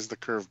this one is the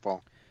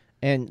curveball.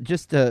 And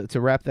just to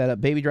wrap that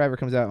up, Baby Driver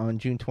comes out on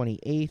June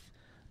 28th.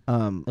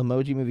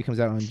 Emoji Movie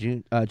comes out on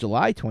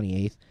July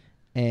 28th.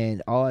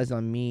 And All Eyes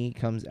on Me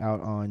comes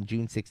out on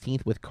June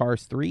 16th with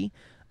Cars 3.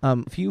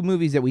 A few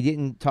movies that we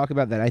didn't talk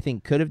about that I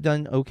think could have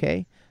done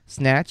okay.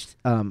 Snatched,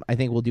 I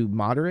think will do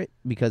moderate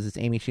because it's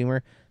Amy Schumer.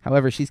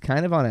 However, she's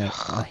kind of on a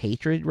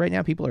hatred right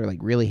now. People are like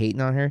really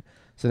hating on her,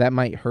 so that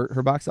might hurt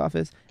her box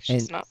office.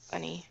 She's not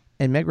funny.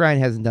 And Meg Ryan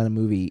hasn't done a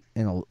movie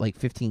in like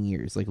 15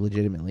 years. Like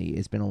legitimately,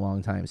 it's been a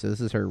long time. So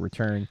this is her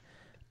return.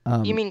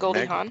 You mean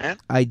Goldie Hawn?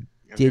 I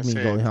did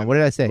mean Goldie Hawn. What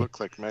did I say? Look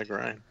like Meg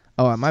Ryan.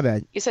 Oh, my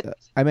bad. You said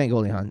I meant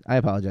Goldie Hawn. I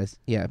apologize.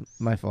 Yeah,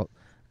 my fault.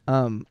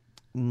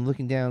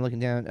 Looking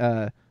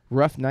down.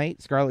 Rough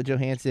Night, Scarlett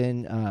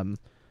Johansson.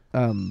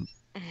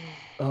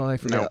 I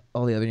forgot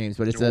all the other names,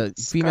 but it's a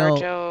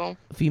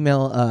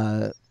female.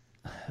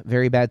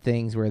 Very Bad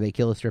Things, where they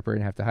kill a stripper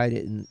and have to hide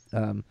it.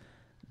 And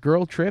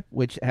Girl Trip,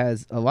 which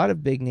has a lot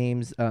of big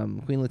names.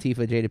 Queen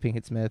Latifah, Jada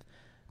Pinkett Smith,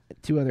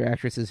 two other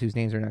actresses whose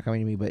names are not coming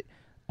to me, but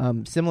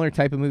similar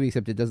type of movie,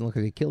 except it doesn't look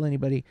like they kill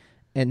anybody.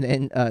 And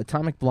then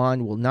Atomic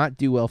Blonde will not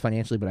do well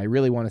financially, but I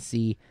really want to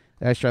see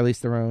that Charlize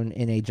Theron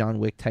in a John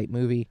Wick type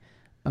movie.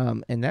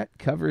 And that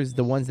covers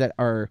the ones that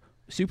are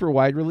super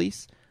wide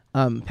release.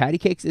 Patty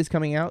Cakes is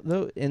coming out,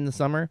 though, in the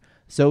summer.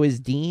 So is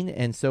Dean,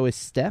 and so is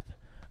Step.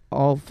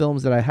 All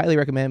films that I highly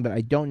recommend, but I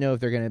don't know if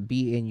they're going to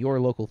be in your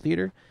local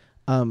theater.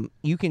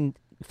 You can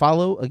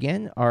follow,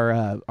 again,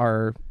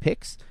 our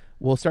picks.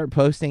 We'll start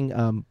posting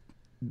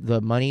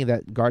the money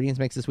that Guardians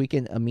makes this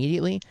weekend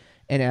immediately.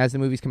 And as the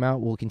movies come out,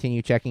 we'll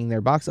continue checking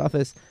their box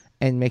office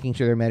and making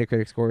sure their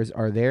Metacritic scores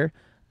are there.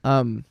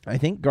 I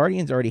think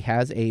Guardians already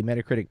has a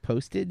Metacritic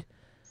posted.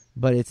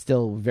 but it's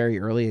still very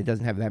early. It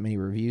doesn't have that many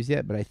reviews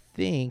yet, but I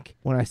think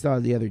when I saw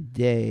it the other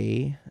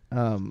day,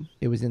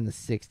 it was in the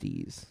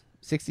 60s.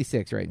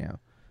 66 right now,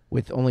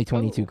 with only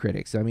 22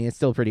 critics. So, I mean, it's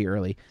still pretty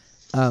early.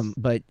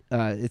 But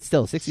it's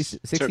still 62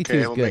 It's okay.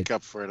 is It'll good. make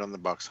up for it on the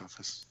box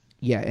office.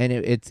 Yeah, and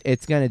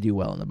it's going to do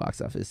well in the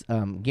box office.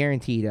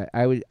 Guaranteed.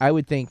 I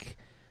would think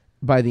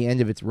by the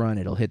end of its run,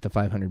 it'll hit the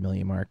 500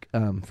 million mark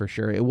for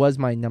sure. It was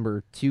my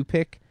number 2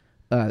 pick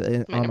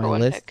on my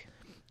list. Pick.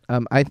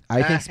 I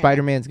think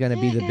Spider-Man's going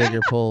to be the bigger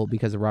pull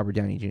because of Robert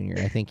Downey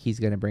Jr. I think he's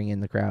going to bring in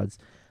the crowds.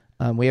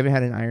 We haven't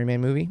had an Iron Man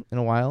movie in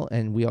a while,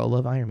 and we all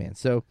love Iron Man.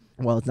 So,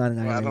 well, it's not an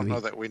Iron Man I don't movie. know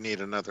that we need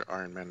another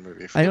Iron Man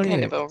movie. I don't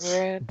Kind either, of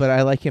over it. but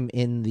I like him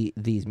in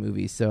these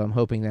movies, so I'm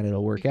hoping that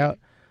it'll work out.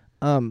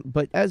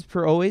 But as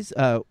per always,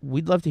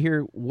 we'd love to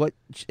hear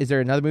is there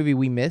another movie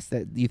we missed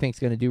that you think is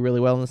going to do really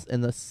well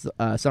in the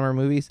summer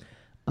movies?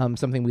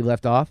 Something we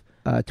left off.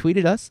 Tweet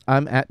at us.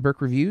 I'm at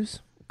Burke Reviews.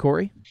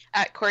 Corey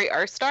At Corey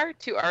R Star,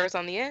 2 R's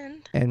on the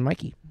end. and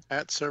Mikey.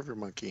 At Server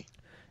Monkey.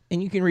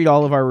 And you can read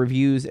all of our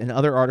reviews and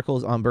other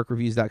articles on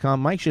BurkeReviews.com.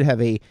 Mike should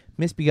have a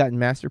Misbegotten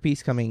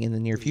Masterpiece coming in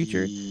the near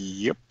future.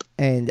 Yep.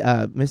 And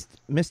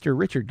Mr.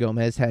 Richard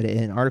Gomez had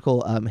an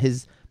article,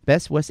 his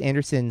best Wes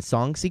Anderson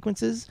song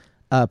sequences,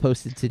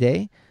 posted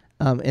today.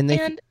 Go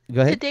ahead.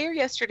 Today or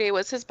yesterday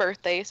was his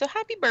birthday, so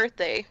happy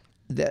birthday.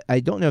 I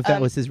don't know if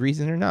that was his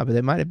reason or not, but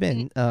it might have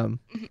been.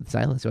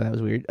 Silence, so that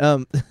was weird.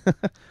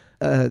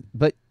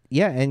 But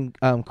yeah, and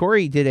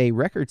Corey did a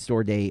Record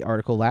Store Day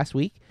article last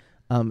week.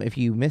 If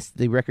you missed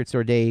the Record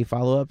Store Day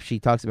follow-up, she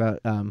talks about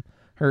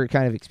her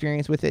kind of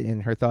experience with it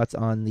and her thoughts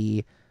on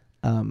the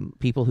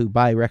people who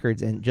buy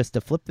records and just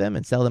to flip them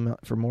and sell them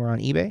for more on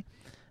eBay.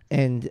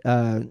 And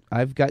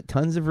I've got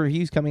tons of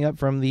reviews coming up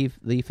from the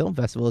film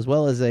festival, as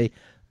well as a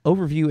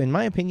overview. In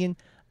my opinion,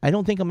 I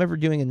don't think I'm ever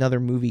doing another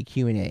movie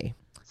Q&A.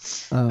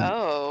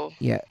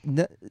 Yeah.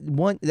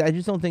 I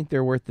just don't think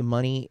they're worth the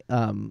money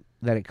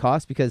that it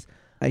costs, because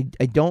I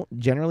don't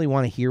generally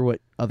want to hear what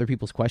other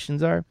people's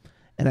questions are.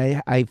 And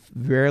I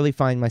rarely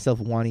find myself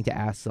wanting to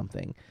ask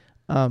something.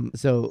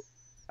 So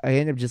I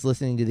end up just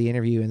listening to the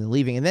interview and then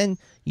leaving. And then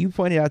you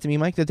pointed out to me,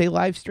 Mike, that they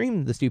live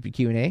streamed the stupid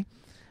Q&A.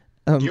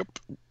 Yep.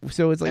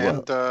 So it's like,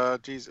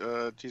 and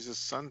Jesus'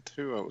 Son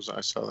too.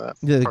 I saw that.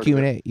 The part of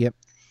Q&A. it. Yep.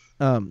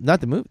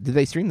 Not the movie. Did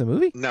they stream the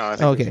movie? No, I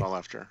think Okay. it was all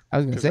after. I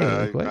was going to say.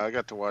 like, what? I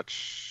got to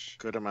watch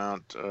a good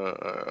amount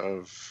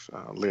of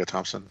Leah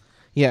Thompson.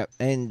 Yeah,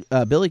 and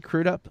Billy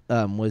Crudup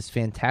was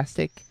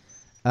fantastic.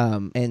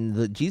 And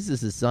the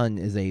Jesus' Son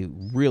is a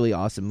really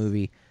awesome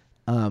movie.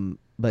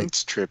 But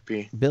It's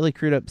trippy. Billy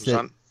Crudup sat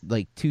on-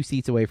 like 2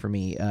 seats away from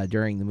me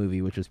during the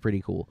movie, which was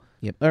pretty cool.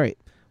 Yep. All right.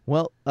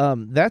 Well,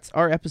 that's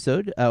our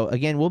episode.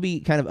 Again, we'll be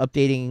kind of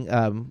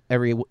updating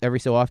every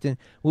so often.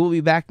 We will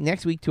be back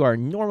next week to our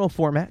normal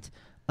format,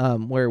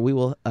 where we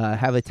will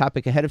have a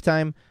topic ahead of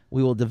time.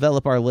 We will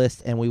develop our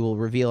list, and we will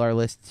reveal our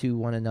list to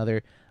one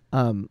another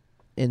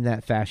in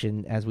that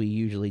fashion, as we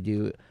usually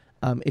do.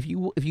 If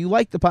you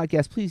like the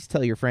podcast, please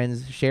tell your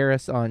friends. Share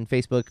us on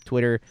Facebook,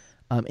 Twitter,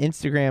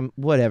 Instagram,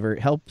 whatever.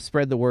 Help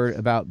spread the word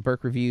about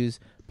Burke Reviews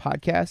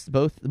podcast,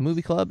 both the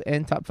Movie Club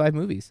and Top 5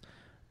 Movies.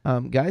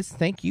 Guys,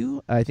 thank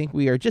you. I think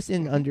we are just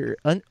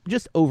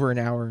just over an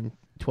hour and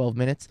 12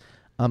 minutes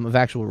of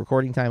actual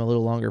recording time, a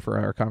little longer for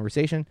our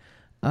conversation.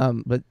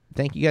 But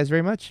thank you guys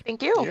very much.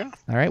 Thank you. Yeah.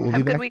 All right, we'll Have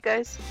be a good back. week,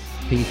 guys.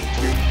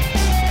 Peace.